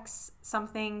sex,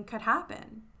 something could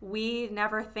happen. We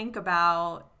never think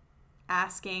about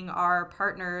asking our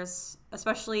partners,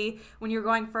 especially when you're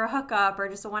going for a hookup or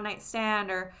just a one-night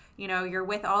stand, or, you know, you're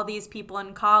with all these people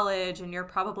in college and you're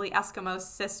probably Eskimo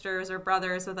sisters or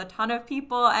brothers with a ton of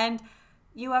people and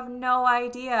you have no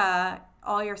idea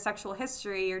all your sexual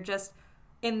history. You're just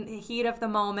in the heat of the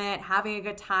moment, having a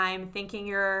good time, thinking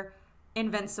you're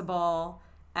invincible,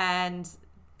 and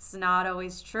it's not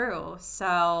always true.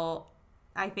 So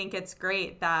I think it's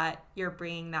great that you're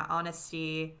bringing that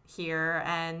honesty here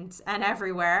and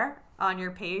everywhere on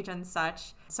your page and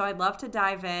such. So I'd love to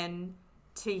dive in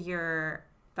to your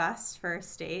best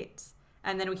first date.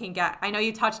 And then we can I know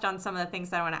you touched on some of the things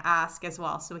that I want to ask as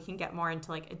well, so we can get more into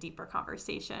like a deeper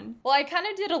conversation. Well, I kind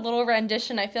of did a little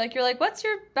rendition. I feel like you're like, what's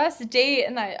your best date?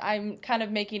 And I'm kind of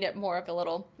making it more of a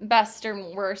little best or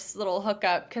worst little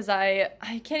hookup because I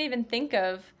can't even think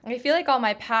of, I feel like all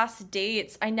my past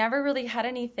dates, I never really had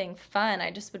anything fun.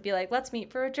 I just would be like, let's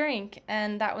meet for a drink.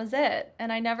 And that was it.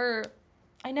 And I never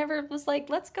was like,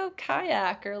 let's go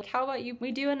kayak, or how about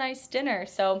we do a nice dinner.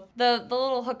 So the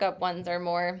little hookup ones are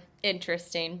more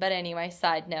interesting. But anyway,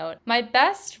 side note, my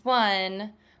best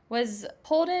one was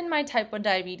pulled in my type 1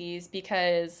 diabetes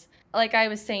because, like I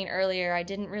was saying earlier, I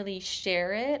didn't really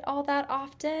share it all that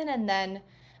often. And then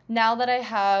now that I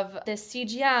have this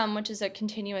CGM, which is a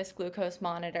continuous glucose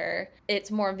monitor, it's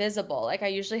more visible. Like I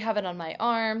usually have it on my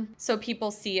arm, so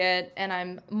people see it and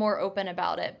I'm more open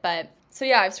about it. But so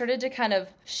yeah, I've started to kind of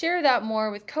share that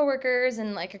more with coworkers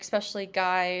and like especially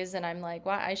guys, and I'm like,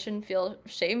 wow, I shouldn't feel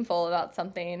shameful about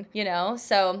something, you know?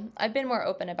 So I've been more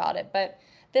open about it. But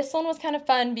this one was kind of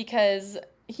fun because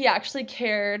he actually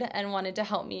cared and wanted to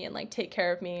help me and like take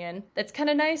care of me, and that's kind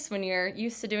of nice when you're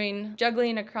used to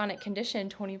juggling a chronic condition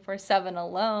 24/7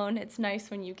 alone. It's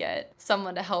nice when you get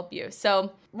someone to help you.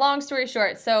 So long story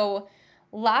short, so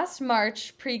last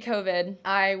March, pre-COVID,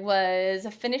 I was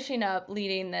finishing up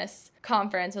leading this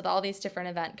conference with all these different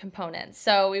event components.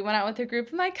 So we went out with a group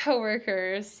of my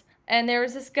coworkers, and there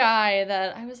was this guy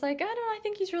that I was like, I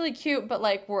think he's really cute, but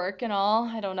like work and all,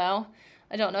 I don't know.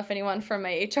 I don't know if anyone from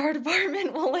my HR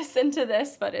department will listen to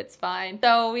this, but it's fine.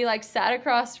 So we like sat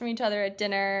across from each other at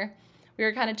dinner. We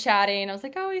were kind of chatting. I was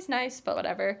like, oh, he's nice, but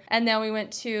whatever. And then we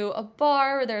went to a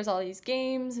bar where there was all these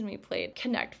games, and we played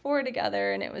Connect 4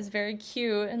 together, and it was very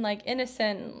cute and like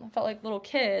innocent and felt like little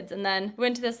kids. And then we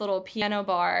went to this little piano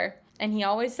bar, and he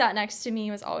always sat next to me,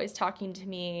 was always talking to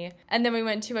me. And then we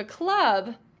went to a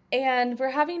club, and we're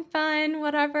having fun,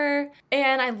 whatever.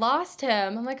 And I lost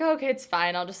him. I'm like, oh, okay, it's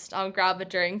fine. I'll grab a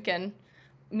drink and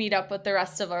meet up with the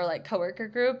rest of our like coworker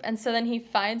group. And so then he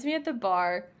finds me at the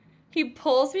bar. He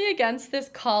pulls me against this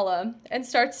column and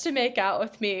starts to make out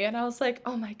with me. And I was like,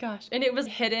 oh my gosh. And it was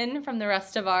hidden from the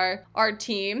rest of our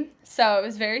team. So it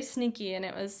was very sneaky, and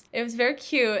it was very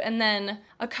cute. And then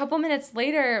a couple minutes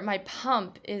later, my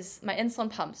insulin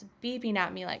pump's beeping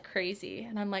at me like crazy.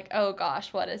 And I'm like, oh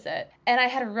gosh, what is it? And I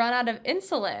had run out of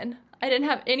insulin. I didn't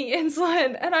have any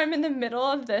insulin, and I'm in the middle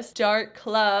of this dark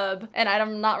club, and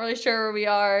I'm not really sure where we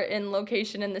are in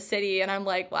location in the city, and I'm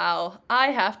like, wow,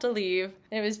 I have to leave.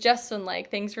 And it was just when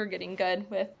like things were getting good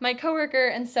with my coworker,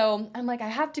 and so I'm like, I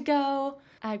have to go.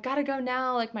 I've got to go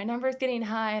now, like my number is getting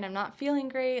high and I'm not feeling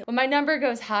great. When my number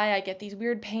goes high, I get these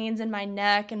weird pains in my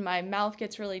neck and my mouth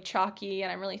gets really chalky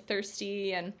and I'm really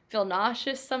thirsty and feel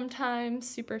nauseous sometimes,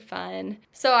 super fun.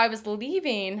 So I was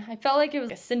leaving. I felt like it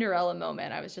was a Cinderella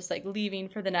moment. I was just like leaving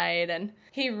for the night, and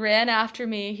he ran after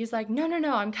me. He's like, no,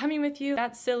 I'm coming with you.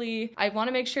 That's silly. I want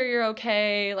to make sure you're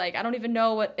okay. Like, I don't even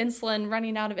know what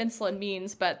running out of insulin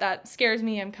means, but that scares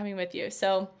me. I'm coming with you.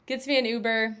 So gets me an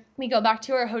Uber. We go back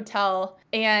to our hotel,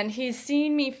 and he's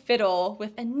seeing me fiddle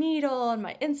with a needle and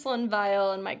my insulin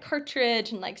vial and my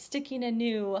cartridge and like sticking a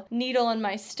new needle in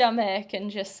my stomach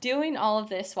and just doing all of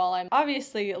this while I'm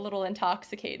obviously a little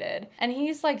intoxicated. And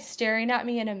he's like staring at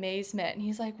me in amazement, and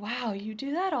he's like, wow, you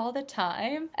do that all the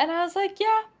time? And I was like,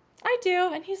 yeah, I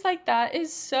do. And he's like, that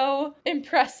is so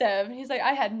impressive. And he's like,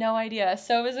 I had no idea.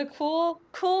 So it was a cool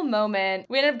moment.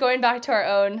 We ended up going back to our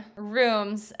own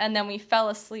rooms, and then we fell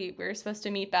asleep. We were supposed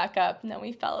to meet back up, and then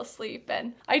we fell asleep.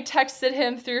 And I texted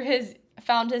him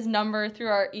found his number through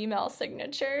our email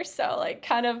signature. So like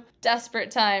kind of desperate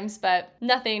times, but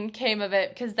nothing came of it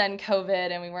because then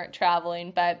COVID and we weren't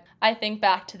traveling. But I think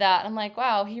back to that, I'm like,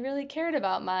 wow, he really cared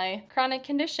about my chronic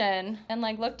condition and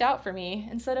like looked out for me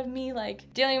instead of me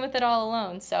like dealing with it all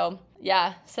alone. So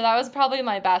yeah, so that was probably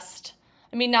my best.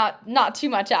 I mean, not too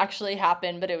much actually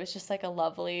happened, but it was just like a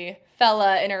lovely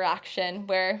fella interaction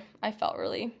where I felt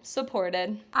really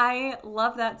supported. I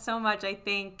love that so much. I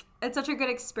think it's such a good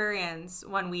experience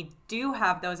when we do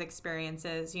have those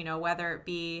experiences, you know, whether it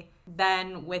be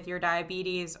then with your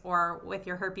diabetes or with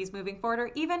your herpes moving forward,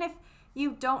 or even if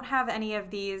you don't have any of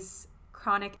these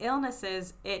chronic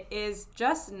illnesses, it is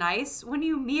just nice when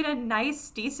you meet a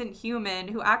nice, decent human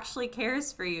who actually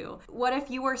cares for you. What if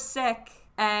you were sick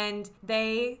and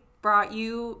they brought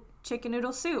you chicken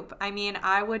noodle soup? I mean,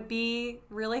 I would be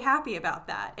really happy about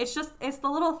that. It's the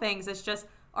little things. It's just,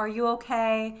 are you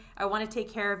okay? I want to take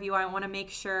care of you. I want to make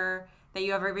sure that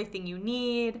you have everything you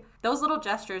need. Those little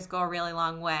gestures go a really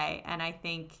long way. And I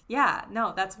think, yeah,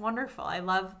 no, that's wonderful. I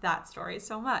love that story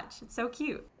so much. It's so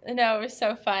cute. No, it was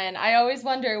so fun. I always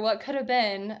wonder what could have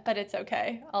been, but it's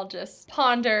okay. I'll just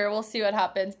ponder. We'll see what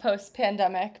happens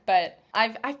post-pandemic. But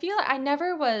I feel like I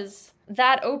never was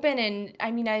that open, and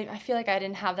I mean, I feel like I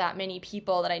didn't have that many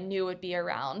people that I knew would be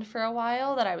around for a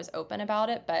while that I was open about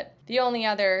it. But the only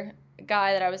other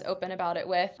guy that I was open about it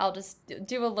with, I'll just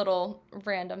do a little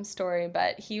random story,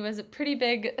 but he was a pretty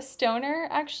big stoner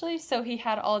actually, so he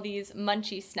had all these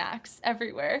munchy snacks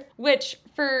everywhere, which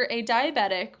for a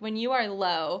diabetic, when you are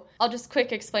low, I'll just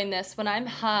quick explain this. When I'm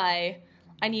high,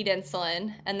 I need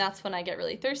insulin, and that's when I get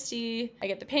really thirsty, I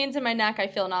get the pains in my neck, I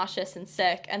feel nauseous and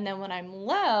sick, and then when I'm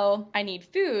low, I need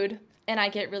food, and I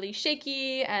get really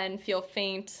shaky and feel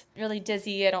faint, really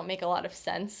dizzy. I don't make a lot of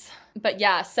sense. But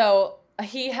yeah, so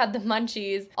he had the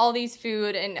munchies, all these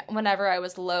food, and whenever I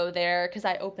was low there, because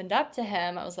I opened up to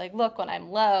him, I was like, look, when I'm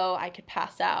low, I could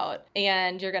pass out,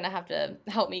 and you're going to have to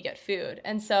help me get food.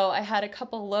 And so I had a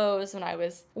couple lows when I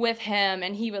was with him,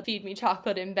 and he would feed me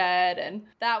chocolate in bed, and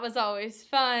that was always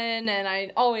fun, and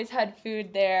I always had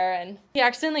food there. And he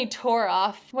accidentally tore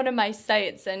off one of my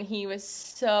sites, and he was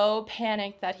so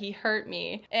panicked that he hurt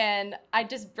me, and I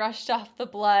just brushed off the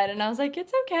blood, and I was like,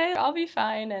 it's okay, I'll be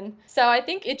fine. And so I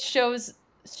think it shows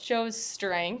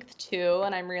strength too,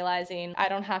 and I'm realizing I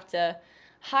don't have to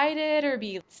hide it or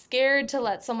be scared to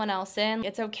let someone else in.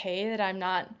 It's okay that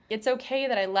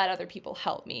I let other people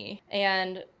help me.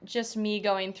 And just me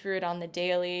going through it on the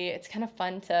daily, it's kind of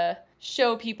fun to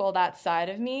show people that side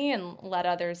of me and let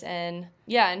others in.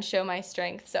 Yeah, and show my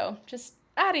strength. So just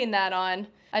adding that on.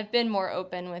 I've been more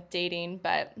open with dating,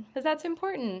 but because that's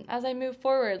important as I move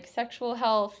forward. Sexual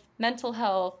health, mental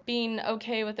health, being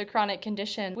okay with a chronic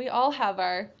condition. We all have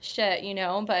our shit,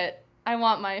 but I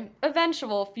want my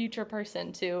eventual future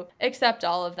person to accept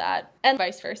all of that and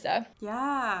vice versa.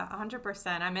 Yeah,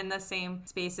 100%. I'm in the same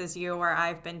space as you where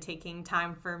I've been taking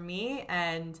time for me.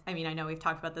 And I mean, I know we've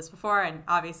talked about this before, and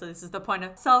obviously this is the point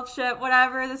of self-shit,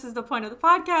 whatever. This is the point of the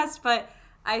podcast, but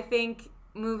I think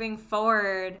moving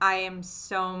forward, I am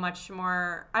so much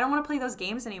more, I don't want to play those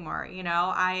games anymore.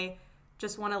 I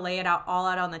just want to lay it all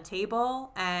out on the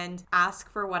table and ask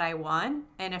for what I want.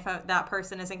 And if that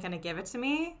person isn't going to give it to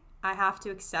me, I have to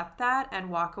accept that and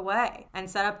walk away and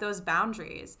set up those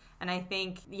boundaries. And I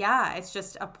think, it's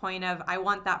just a point of, I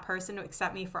want that person to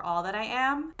accept me for all that I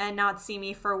am and not see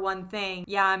me for one thing.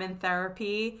 Yeah, I'm in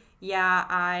therapy. Yeah,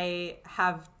 I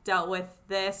have dealt with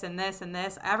this and this and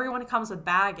this. Everyone comes with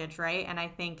baggage, right? And I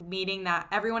think meeting that,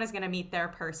 everyone is going to meet their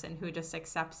person who just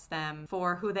accepts them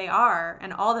for who they are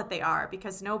and all that they are,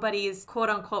 because nobody's quote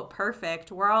unquote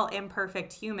perfect. We're all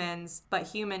imperfect humans, but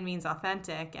human means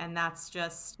authentic. And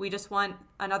we just want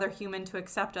another human to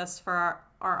accept us for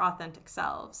our authentic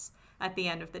selves at the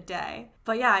end of the day.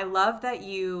 But yeah, I love that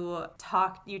you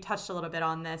touched a little bit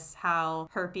on this, how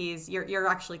herpes, you're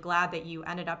actually glad that you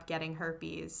ended up getting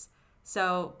herpes.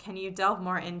 So can you delve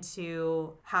more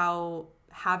into how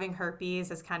having herpes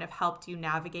has kind of helped you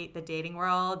navigate the dating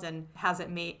world, and has it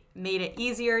made it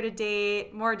easier to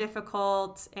date, more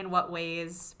difficult? In what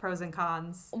ways? Pros and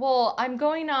cons? Well, I'm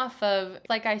going off of,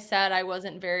 like I said, I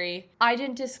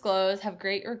didn't disclose, have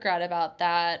great regret about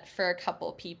that for a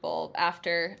couple people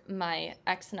after my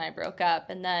ex and I broke up.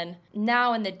 And then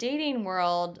now in the dating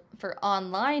world, for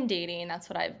online dating, that's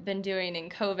what I've been doing in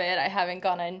COVID. I haven't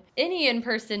gone on any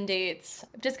in-person dates.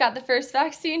 I've just got the first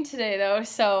vaccine today though,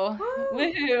 so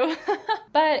woohoo.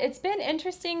 But it's been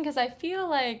interesting because I feel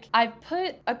like I've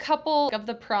put a couple of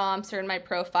the prompts, or in my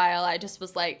profile, I just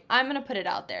was like, I'm gonna put it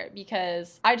out there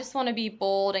because I just want to be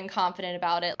bold and confident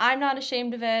about it. I'm not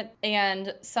ashamed of it,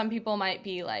 and some people might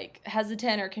be like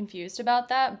hesitant or confused about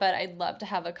that, but I'd love to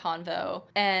have a convo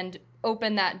and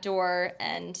open that door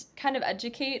and kind of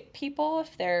educate people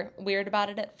if they're weird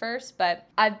about it at first. But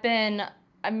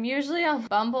I'm usually on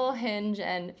Bumble, Hinge,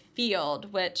 and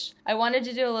Field, which I wanted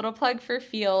to do a little plug for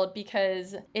Field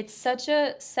because it's such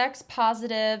a sex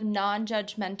positive,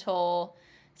 non-judgmental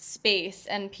space,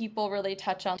 and people really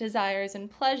touch on desires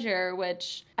and pleasure,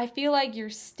 which I feel like your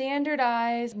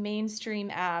standardized mainstream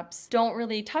apps don't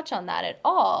really touch on that at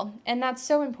all. And that's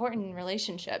so important in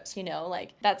relationships,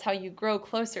 like that's how you grow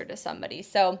closer to somebody.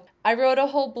 So I wrote a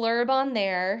whole blurb on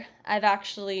there. I've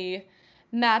actually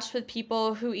matched with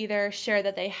people who either share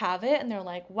that they have it and they're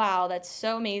like, wow, that's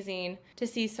so amazing to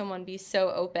see someone be so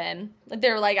open.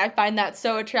 They're like, I find that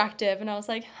so attractive. And I was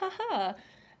like, haha.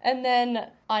 And then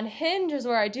on Hinge is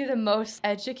where I do the most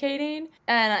educating,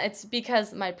 and it's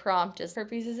because my prompt is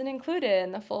herpes isn't included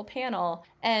in the full panel,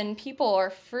 and people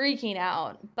are freaking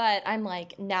out. But I'm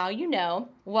like, now you know,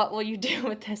 what will you do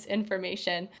with this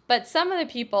information? But some of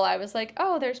the people I was like,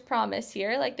 oh, there's promise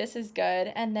here, like this is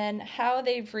good. And then how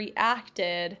they've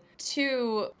reacted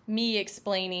to me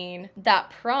explaining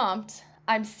that prompt,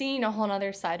 I'm seeing a whole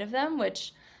other side of them,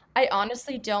 which I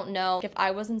honestly don't know if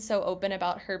I wasn't so open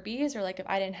about herpes, or like if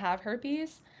I didn't have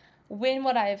herpes, when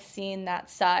would I have seen that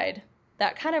side?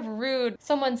 That kind of rude.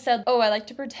 Someone said, oh, I like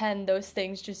to pretend those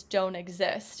things just don't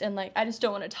exist. And like, I just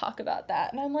don't want to talk about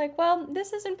that. And I'm like, well,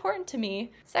 this is important to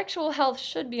me. Sexual health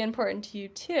should be important to you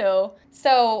too.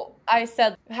 So I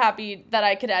said, happy that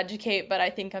I could educate, but I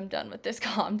think I'm done with this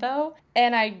convo.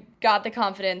 And I got the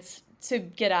confidence to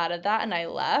get out of that, and I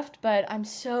left. But I'm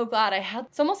so glad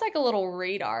it's almost like a little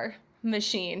radar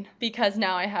machine, because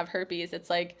now I have herpes. It's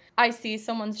like I see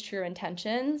someone's true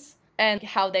intentions and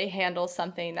how they handle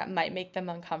something that might make them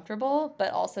uncomfortable,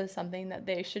 but also something that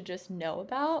they should just know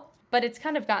about. But it's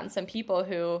kind of gotten some people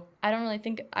who I don't really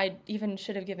think I even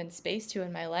should have given space to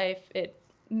in my life. It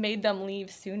made them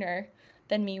leave sooner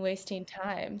than me wasting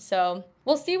time. So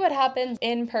we'll see what happens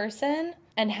in person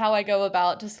and how I go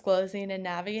about disclosing and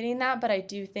navigating that. But I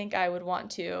do think I would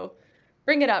want to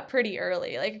bring it up pretty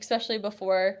early, like especially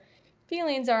before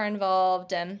feelings are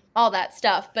involved and all that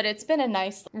stuff. But it's been a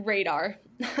nice radar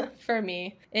for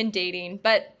me in dating.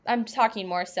 But I'm talking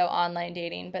more so online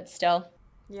dating, but still.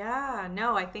 Yeah,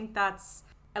 no, I think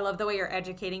I love the way you're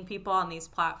educating people on these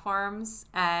platforms.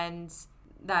 And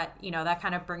that, that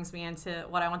kind of brings me into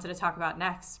what I wanted to talk about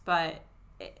next. But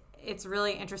it's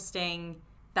really interesting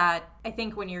that I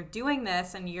think when you're doing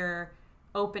this and you're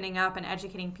opening up and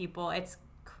educating people, it's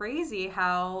crazy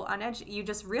how you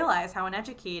just realize how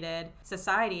uneducated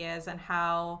society is and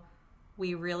how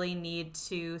we really need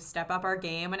to step up our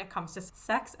game when it comes to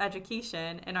sex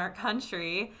education in our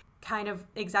country. Kind of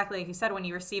exactly like you said, when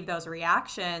you receive those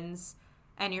reactions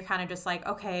and you're kind of just like,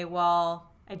 okay,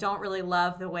 well, I don't really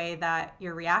love the way that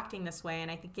you're reacting this way. And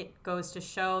I think it goes to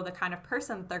show the kind of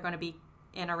person that they're going to be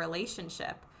in a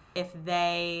relationship. If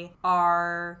they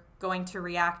are going to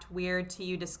react weird to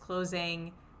you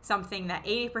disclosing something that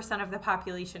 80% of the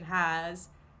population has,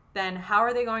 then how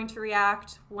are they going to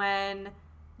react when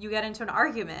you get into an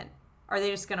argument? Are they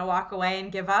just going to walk away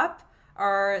and give up?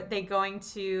 Are they going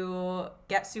to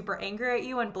get super angry at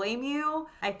you and blame you?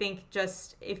 I think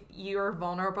just if you're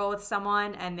vulnerable with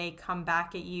someone and they come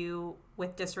back at you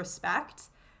with disrespect,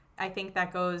 I think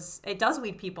it does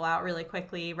weed people out really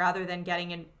quickly rather than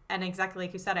getting in. And exactly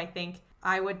like you said, I think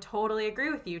I would totally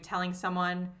agree with you telling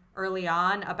someone early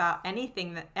on about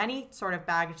any sort of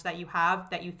baggage that you have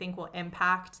that you think will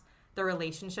impact the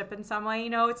relationship in some way.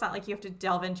 It's not like you have to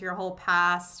delve into your whole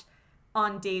past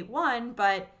on date one,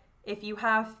 but if you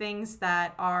have things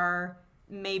that are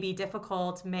maybe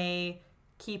difficult, may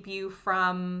keep you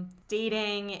from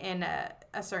dating in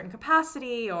a certain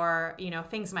capacity, or,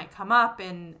 things might come up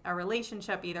in a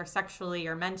relationship, either sexually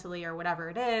or mentally or whatever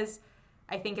it is,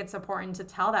 I think it's important to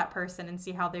tell that person and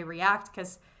see how they react,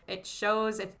 because it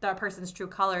shows that person's true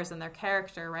colors and their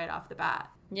character right off the bat.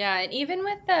 Yeah, and even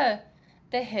with the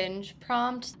Hinge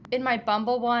prompt, in my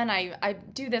Bumble one, I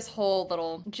do this whole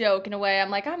little joke in a way. I'm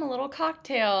like, I'm a little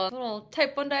cocktail, a little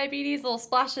type 1 diabetes, a little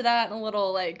splash of that, and a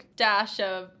little dash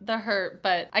of the hurt.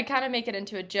 But I kind of make it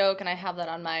into a joke, and I have that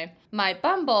on my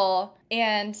Bumble.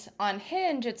 And on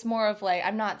Hinge, it's more of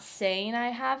I'm not saying I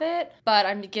have it, but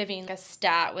I'm giving a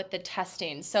stat with the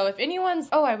testing. So if anyone's,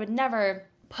 I would never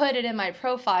put it in my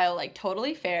profile,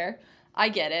 totally fair. I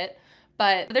get it.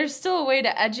 But there's still a way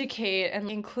to educate and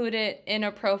include it in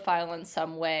a profile in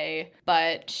some way,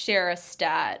 but share a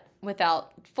stat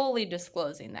without fully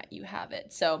disclosing that you have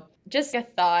it. So just a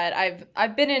thought.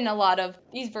 I've been in a lot of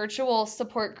these virtual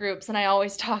support groups, and I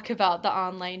always talk about the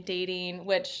online dating,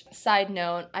 which, side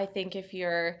note, I think if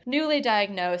you're newly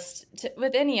diagnosed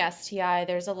with any STI,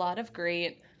 there's a lot of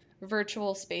great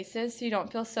virtual spaces so you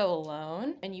don't feel so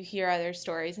alone and you hear other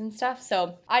stories and stuff.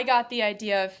 So I got the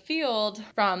idea of Feeld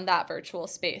from that virtual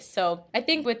space. So I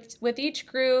think with each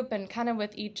group and kind of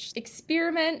with each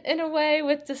experiment in a way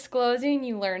with disclosing,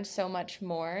 you learn so much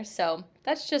more. So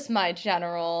that's just my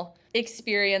general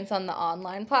experience on the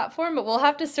online platform, but we'll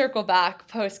have to circle back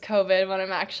post-COVID when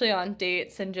I'm actually on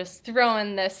dates and just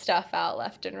throwing this stuff out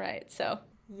left and right. So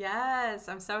yes,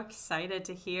 I'm so excited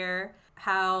to hear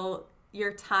how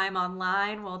your time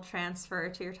online will transfer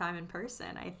to your time in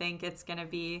person. I think it's going to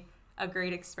be a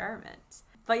great experiment.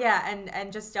 But yeah,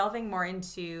 and just delving more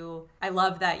into, I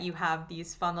love that you have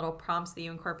these fun little prompts that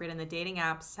you incorporate in the dating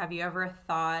apps. Have you ever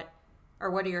thought,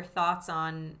 or what are your thoughts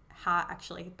on how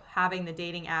actually having the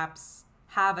dating apps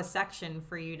have a section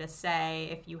for you to say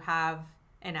if you have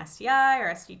an STI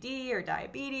or STD or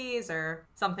diabetes or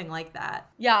something like that?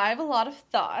 Yeah, I have a lot of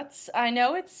thoughts. I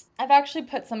know I've actually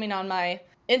put something on my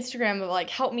Instagram of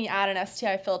help me add an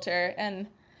STI filter, and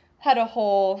had a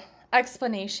whole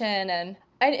explanation. And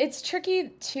it's tricky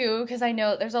too, because I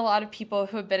know there's a lot of people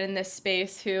who have been in this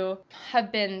space who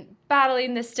have been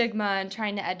battling the stigma and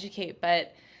trying to educate,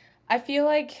 but I feel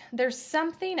like there's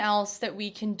something else that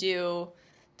we can do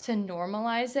to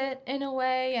normalize it in a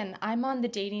way. And I'm on the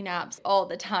dating apps all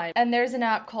the time, and there's an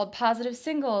app called Positive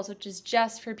Singles, which is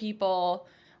just for people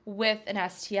with an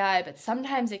STI, but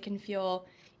sometimes it can feel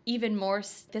even more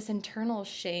this internal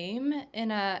shame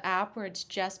in an app where it's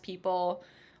just people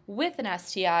with an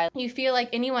STI. You feel like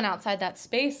anyone outside that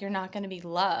space, you're not going to be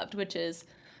loved, which is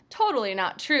totally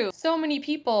not true. So many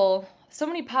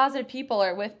positive people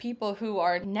are with people who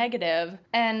are negative,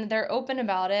 and they're open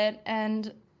about it,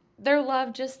 and they're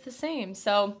loved just the same.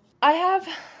 So I've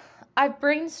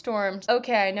brainstormed,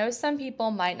 okay, I know some people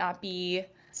might not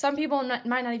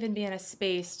even be in a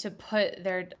space to put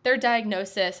their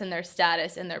diagnosis and their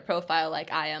status in their profile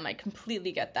like I am. I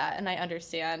completely get that, and I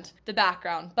understand the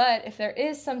background. But if there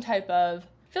is some type of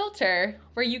filter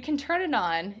where you can turn it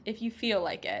on if you feel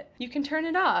like it, you can turn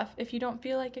it off if you don't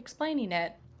feel like explaining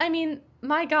it. I mean,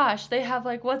 my gosh, they have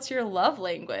what's your love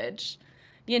language?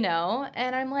 And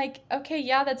I'm like, okay,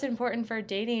 yeah, that's important for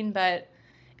dating, but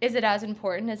Is it as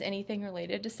important as anything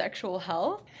related to sexual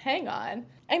health? Hang on.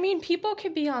 I mean, people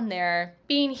could be on there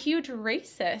being huge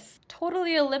racists,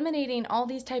 totally eliminating all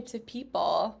these types of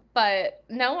people, but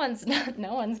no one's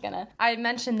gonna. I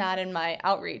mentioned that in my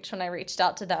outreach when I reached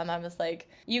out to them. I was like,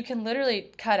 you can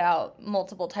literally cut out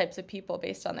multiple types of people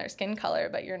based on their skin color,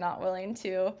 but you're not willing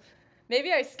to.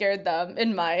 Maybe I scared them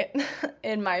in my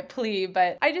in my plea,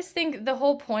 but I just think the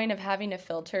whole point of having a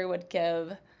filter would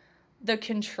give the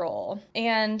control.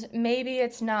 And maybe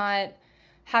it's not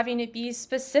having it be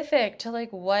specific to like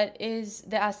what is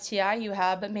the STI you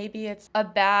have, but maybe it's a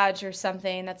badge or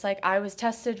something that's like, I was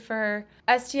tested for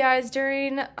STIs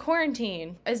during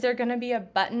quarantine. Is there going to be a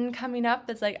button coming up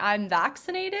that's like, I'm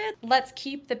vaccinated? Let's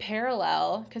keep the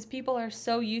parallel because people are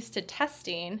so used to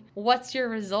testing. What's your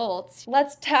results?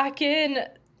 Let's tack in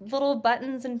little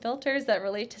buttons and filters that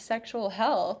relate to sexual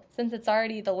health, since it's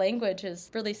already, the language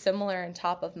is really similar and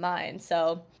top of mind.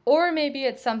 So, or maybe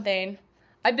it's something,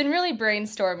 I've been really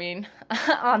brainstorming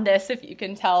on this, if you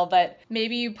can tell, but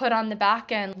maybe you put on the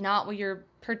back end not what your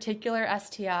particular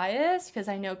STI is, because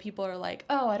I know people are like,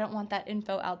 oh, I don't want that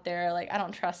info out there. Like, I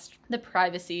don't trust the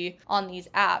privacy on these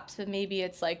apps. But maybe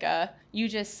it's like you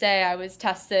just say,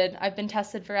 I've been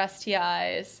tested for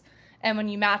STIs. And when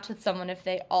you match with someone, if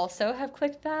they also have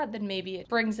clicked that, then maybe it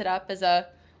brings it up as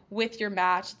with your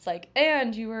match. It's like,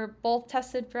 and you were both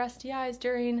tested for STIs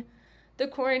during the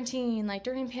quarantine, like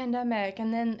during pandemic.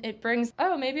 And then it brings,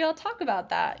 oh, maybe I'll talk about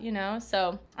that,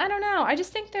 So I don't know. I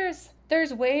just think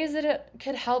there's ways that it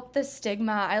could help the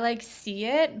stigma. I see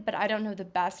it, but I don't know the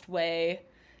best way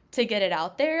to get it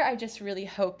out there. I just really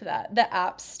hope that the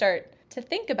apps start to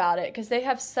think about it because they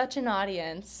have such an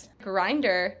audience.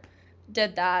 Grindr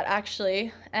did that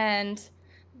actually, and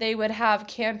they would have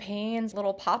campaigns,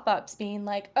 little pop-ups being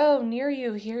like, oh, near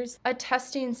you, here's a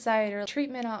testing site or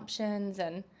treatment options,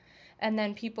 and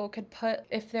then people could put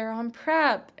if they're on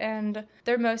PrEP and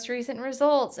their most recent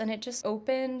results, and it just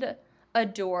opened a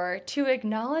door to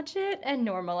acknowledge it and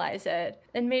normalize it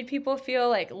and made people feel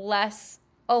like less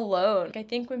alone. I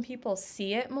think when people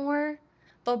see it more,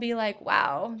 they'll be like,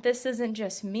 wow, this isn't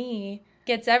just me.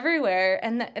 It's everywhere,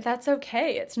 and that's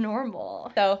okay. It's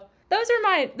normal. So those are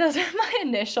my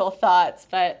initial thoughts,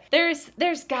 but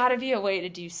there's got to be a way to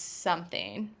do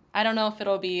something. I don't know if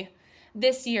it'll be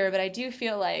this year, but I do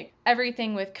feel like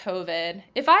everything with COVID,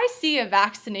 if I see a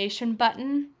vaccination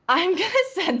button, I'm going to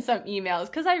send some emails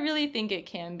because I really think it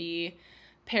can be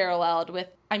paralleled with,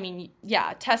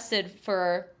 tested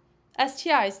for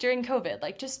STIs during COVID.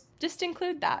 Like, just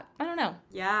include that. I don't know.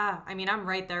 Yeah, I'm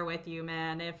right there with you,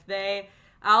 man.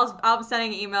 I'm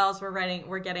sending emails,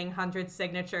 we're getting hundreds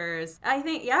signatures. I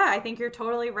think you're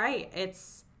totally right.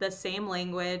 It's the same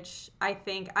language.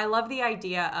 I love the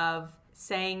idea of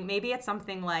saying, maybe it's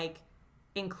something like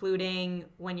including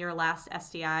when your last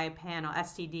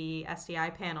STD, STI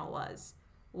panel was.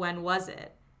 When was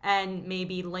it? And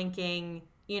maybe linking,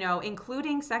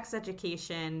 including sex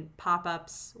education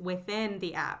pop-ups within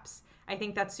the apps. I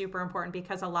think that's super important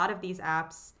because a lot of these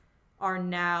apps are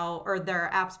now, or there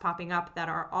are apps popping up that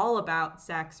are all about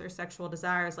sex or sexual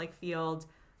desires, like Field,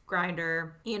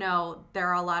 Grindr. There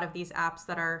are a lot of these apps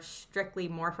that are strictly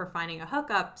more for finding a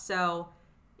hookup. So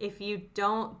if you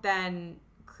don't then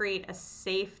create a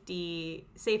safe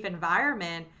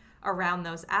environment around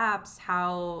those apps,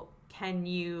 how can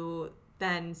you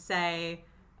then say,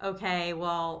 okay,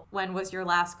 well, when was your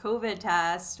last COVID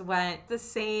test? When the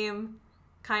same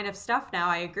kind of stuff now.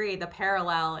 I agree. The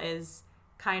parallel is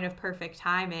kind of perfect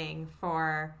timing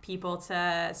for people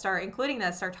to start including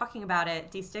this, start talking about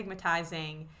it,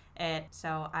 destigmatizing it.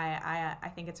 So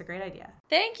I think it's a great idea.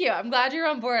 Thank you. I'm glad you're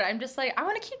on board. I'm just like, I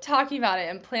want to keep talking about it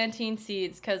and planting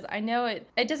seeds because I know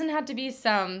it doesn't have to be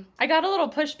I got a little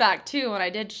pushback too when I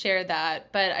did share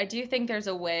that, but I do think there's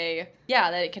a way,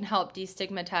 that it can help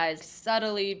destigmatize,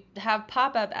 subtly have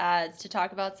pop-up ads to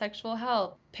talk about sexual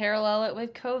health, parallel it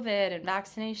with COVID and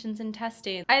vaccinations and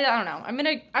testing. I don't know.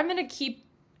 I'm gonna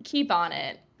keep on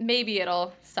it. Maybe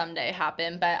it'll someday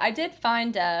happen, but I did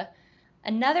find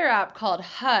another app called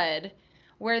HUD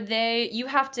where you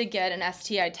have to get an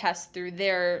STI test through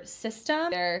their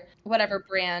system, their whatever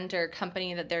brand or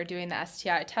company that they're doing the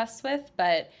STI tests with.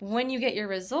 But when you get your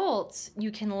results,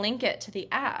 you can link it to the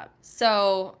app.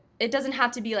 So it doesn't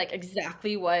have to be like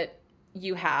exactly what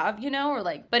you have,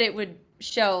 but it would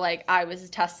show like I was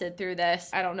tested through this.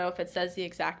 I don't know if it says the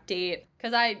exact date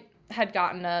because I had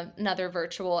gotten another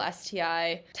virtual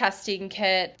STI testing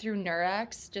kit through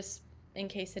Nurex, just in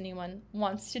case anyone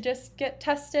wants to just get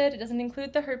tested. It doesn't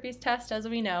include the herpes test, as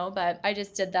we know, but I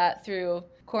just did that through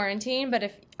quarantine, but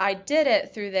if I did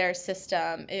it through their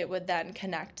system, it would then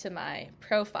connect to my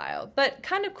profile. But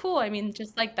kind of cool. I mean,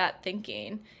 just like that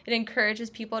thinking. It encourages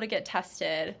people to get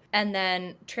tested and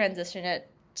then transition it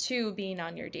to being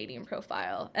on your dating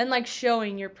profile and like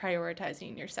showing you're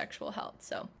prioritizing your sexual health.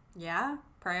 So, yeah,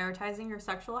 prioritizing your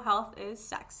sexual health is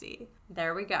sexy.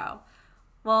 There we go.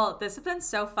 Well, this has been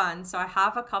so fun. So I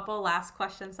have a couple last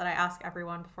questions that I ask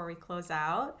everyone before we close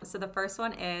out. So the first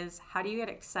one is, how do you get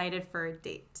excited for a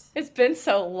date? It's been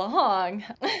so long.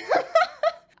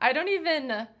 I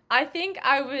think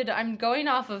I'm going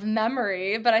off of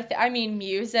memory, but I mean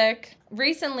music.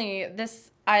 Recently,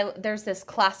 there's this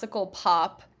classical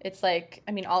pop. It's like,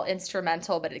 I mean, all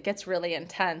instrumental, but it gets really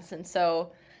intense. And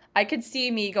so I could see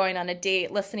me going on a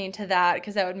date listening to that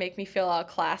because that would make me feel all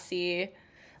classy.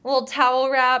 A little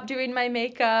towel wrap, doing my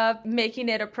makeup, making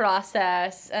it a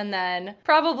process, and then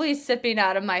probably sipping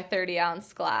out of my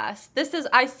 30-ounce glass.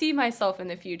 I see myself in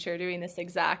the future doing this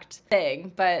exact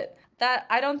thing, but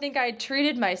I don't think I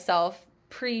treated myself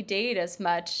pre-date as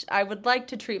much. I would like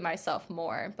to treat myself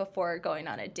more before going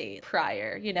on a date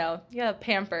prior, you gotta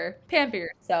pamper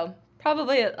yourself.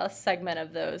 Probably a segment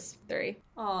of those three.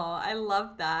 Oh, I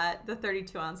love that. The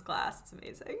 32-ounce glass. It's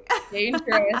amazing.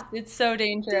 Dangerous. It's so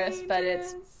dangerous, but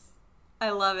it's... I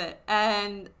love it.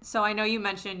 And so I know you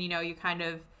mentioned,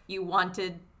 you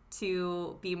wanted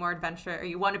to be more adventurous, or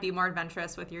you want to be more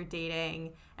adventurous with your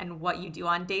dating and what you do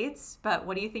on dates, but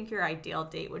what do you think your ideal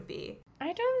date would be?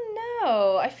 I don't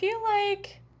know. I feel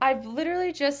like I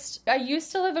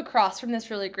used to live across from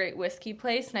this really great whiskey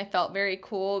place, and I felt very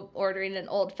cool ordering an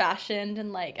old fashioned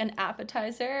and like an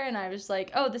appetizer. And I was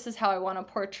like, oh, this is how I want to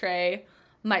portray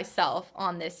myself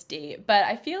on this date. But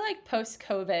I feel like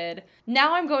post-COVID,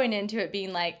 now I'm going into it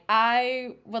being like,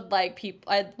 I want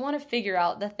to figure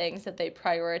out the things that they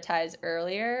prioritize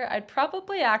earlier. I'd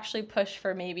probably actually push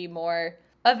for maybe more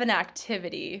of an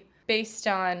activity based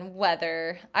on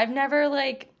weather. I've never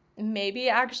maybe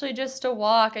actually just a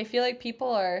walk. I feel like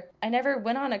I never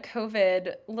went on a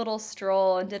COVID little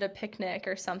stroll and did a picnic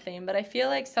or something, but I feel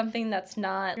like something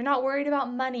you're not worried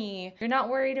about money. You're not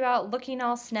worried about looking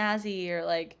all snazzy or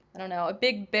I don't know, a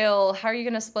big bill. How are you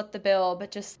going to split the bill?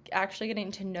 But just actually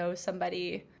getting to know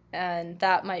somebody. And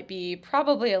that might be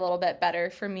probably a little bit better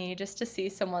for me, just to see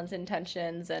someone's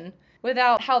intentions and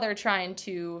without how they're trying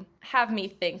to have me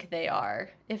think they are,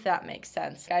 if that makes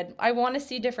sense. I want to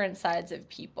see different sides of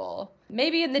people.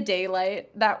 Maybe in the daylight,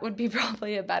 that would be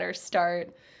probably a better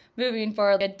start. Moving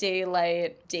forward, a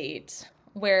daylight date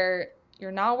where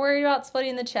you're not worried about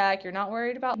splitting the check, you're not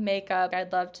worried about makeup.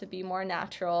 I'd love to be more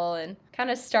natural and kind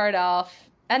of start off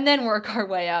and then work our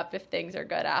way up if things are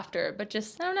good after. But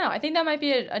just, I don't know, I think that might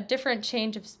be a different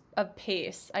change of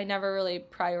pace. I never really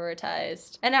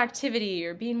prioritized an activity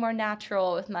or being more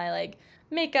natural with my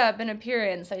makeup and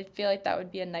appearance. I feel like that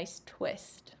would be a nice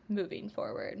twist moving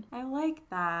forward. I like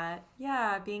that.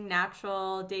 Yeah, being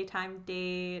natural, daytime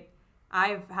date.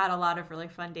 I've had a lot of really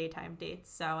fun daytime dates,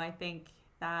 so I think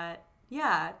that,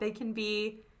 yeah, they can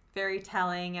be very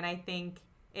telling, and I think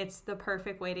it's the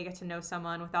perfect way to get to know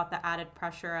someone without the added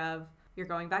pressure of, you're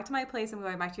going back to my place, I'm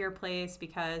going back to your place,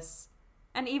 because...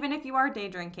 And even if you are day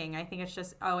drinking, I think it's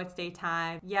just, oh, it's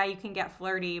daytime. Yeah, you can get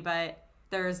flirty, but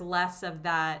there's less of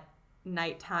that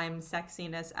nighttime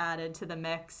sexiness added to the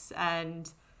mix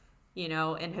and,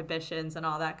 inhibitions and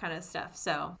all that kind of stuff.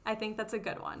 So I think that's a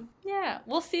good one. Yeah,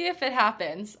 we'll see if it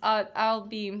happens.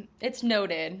 It's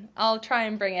noted. I'll try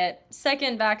and bring it.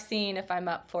 Second vaccine if I'm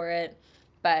up for it.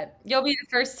 But you'll be the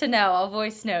first to know. I'll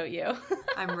voice note you.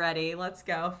 I'm ready. Let's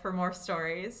go for more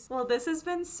stories. Well, this has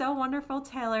been so wonderful,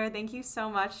 Taylor. Thank you so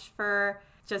much for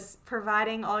just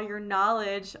providing all your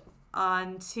knowledge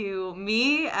onto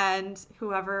me and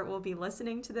whoever will be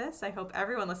listening to this. I hope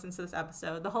everyone listens to this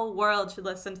episode. The whole world should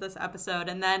listen to this episode,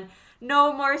 and then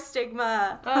no more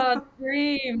stigma. Oh,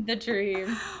 the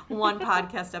dream. One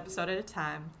podcast episode at a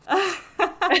time.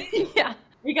 Yeah.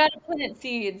 We got to plant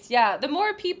seeds. Yeah. The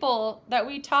more people that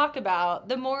we talk about,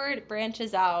 the more it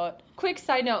branches out. Quick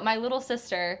side note, my little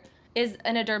sister is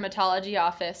in a dermatology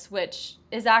office, which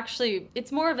is actually,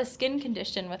 it's more of a skin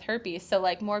condition with herpes. So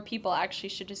more people actually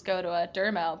should just go to a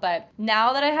dermo. But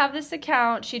now that I have this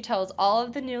account, she tells all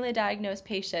of the newly diagnosed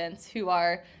patients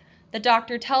the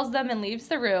doctor tells them and leaves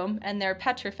the room and they're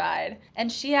petrified. And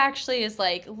she actually is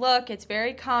like, look, it's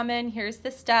very common. Here's the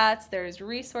stats. There's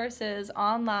resources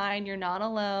online. You're not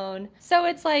alone. So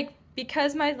it's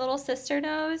because my little sister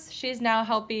knows, she's now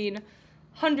helping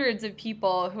hundreds of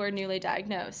people who are newly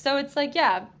diagnosed. So it's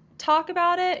yeah, talk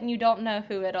about it and you don't know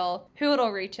who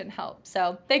it'll reach and help.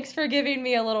 So thanks for giving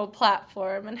me a little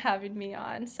platform and having me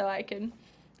on so I can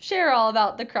share all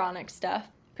about the chronic stuff.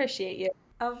 Appreciate you.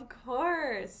 Of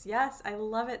course. Yes, I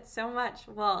love it so much.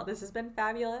 Well, this has been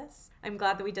fabulous. I'm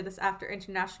glad that we did this after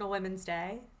International Women's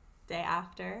Day, day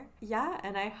after. Yeah,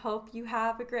 and I hope you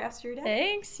have a great rest of your day.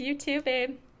 Thanks. You too,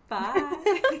 babe. Bye.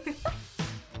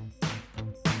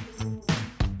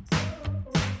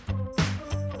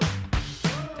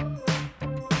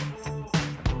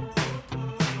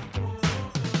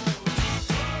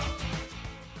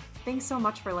 Thanks so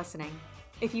much for listening.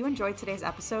 If you enjoyed today's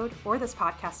episode or this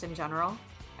podcast in general,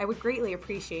 I would greatly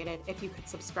appreciate it if you could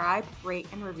subscribe, rate,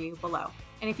 and review below.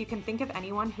 And if you can think of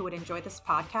anyone who would enjoy this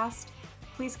podcast,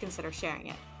 please consider sharing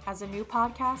it. As a new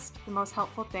podcast, the most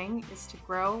helpful thing is to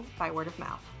grow by word of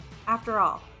mouth. After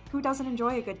all, who doesn't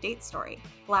enjoy a good date story?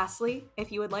 Lastly,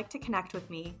 if you would like to connect with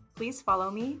me, please follow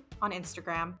me on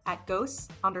Instagram at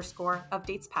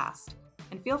ghosts_of_datespast.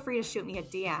 And feel free to shoot me a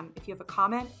DM if you have a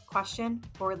comment, question,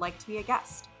 or would like to be a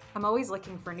guest. I'm always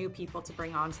looking for new people to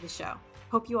bring onto the show.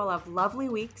 Hope you all have lovely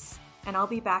weeks, and I'll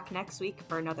be back next week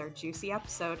for another juicy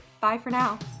episode. Bye for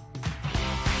now.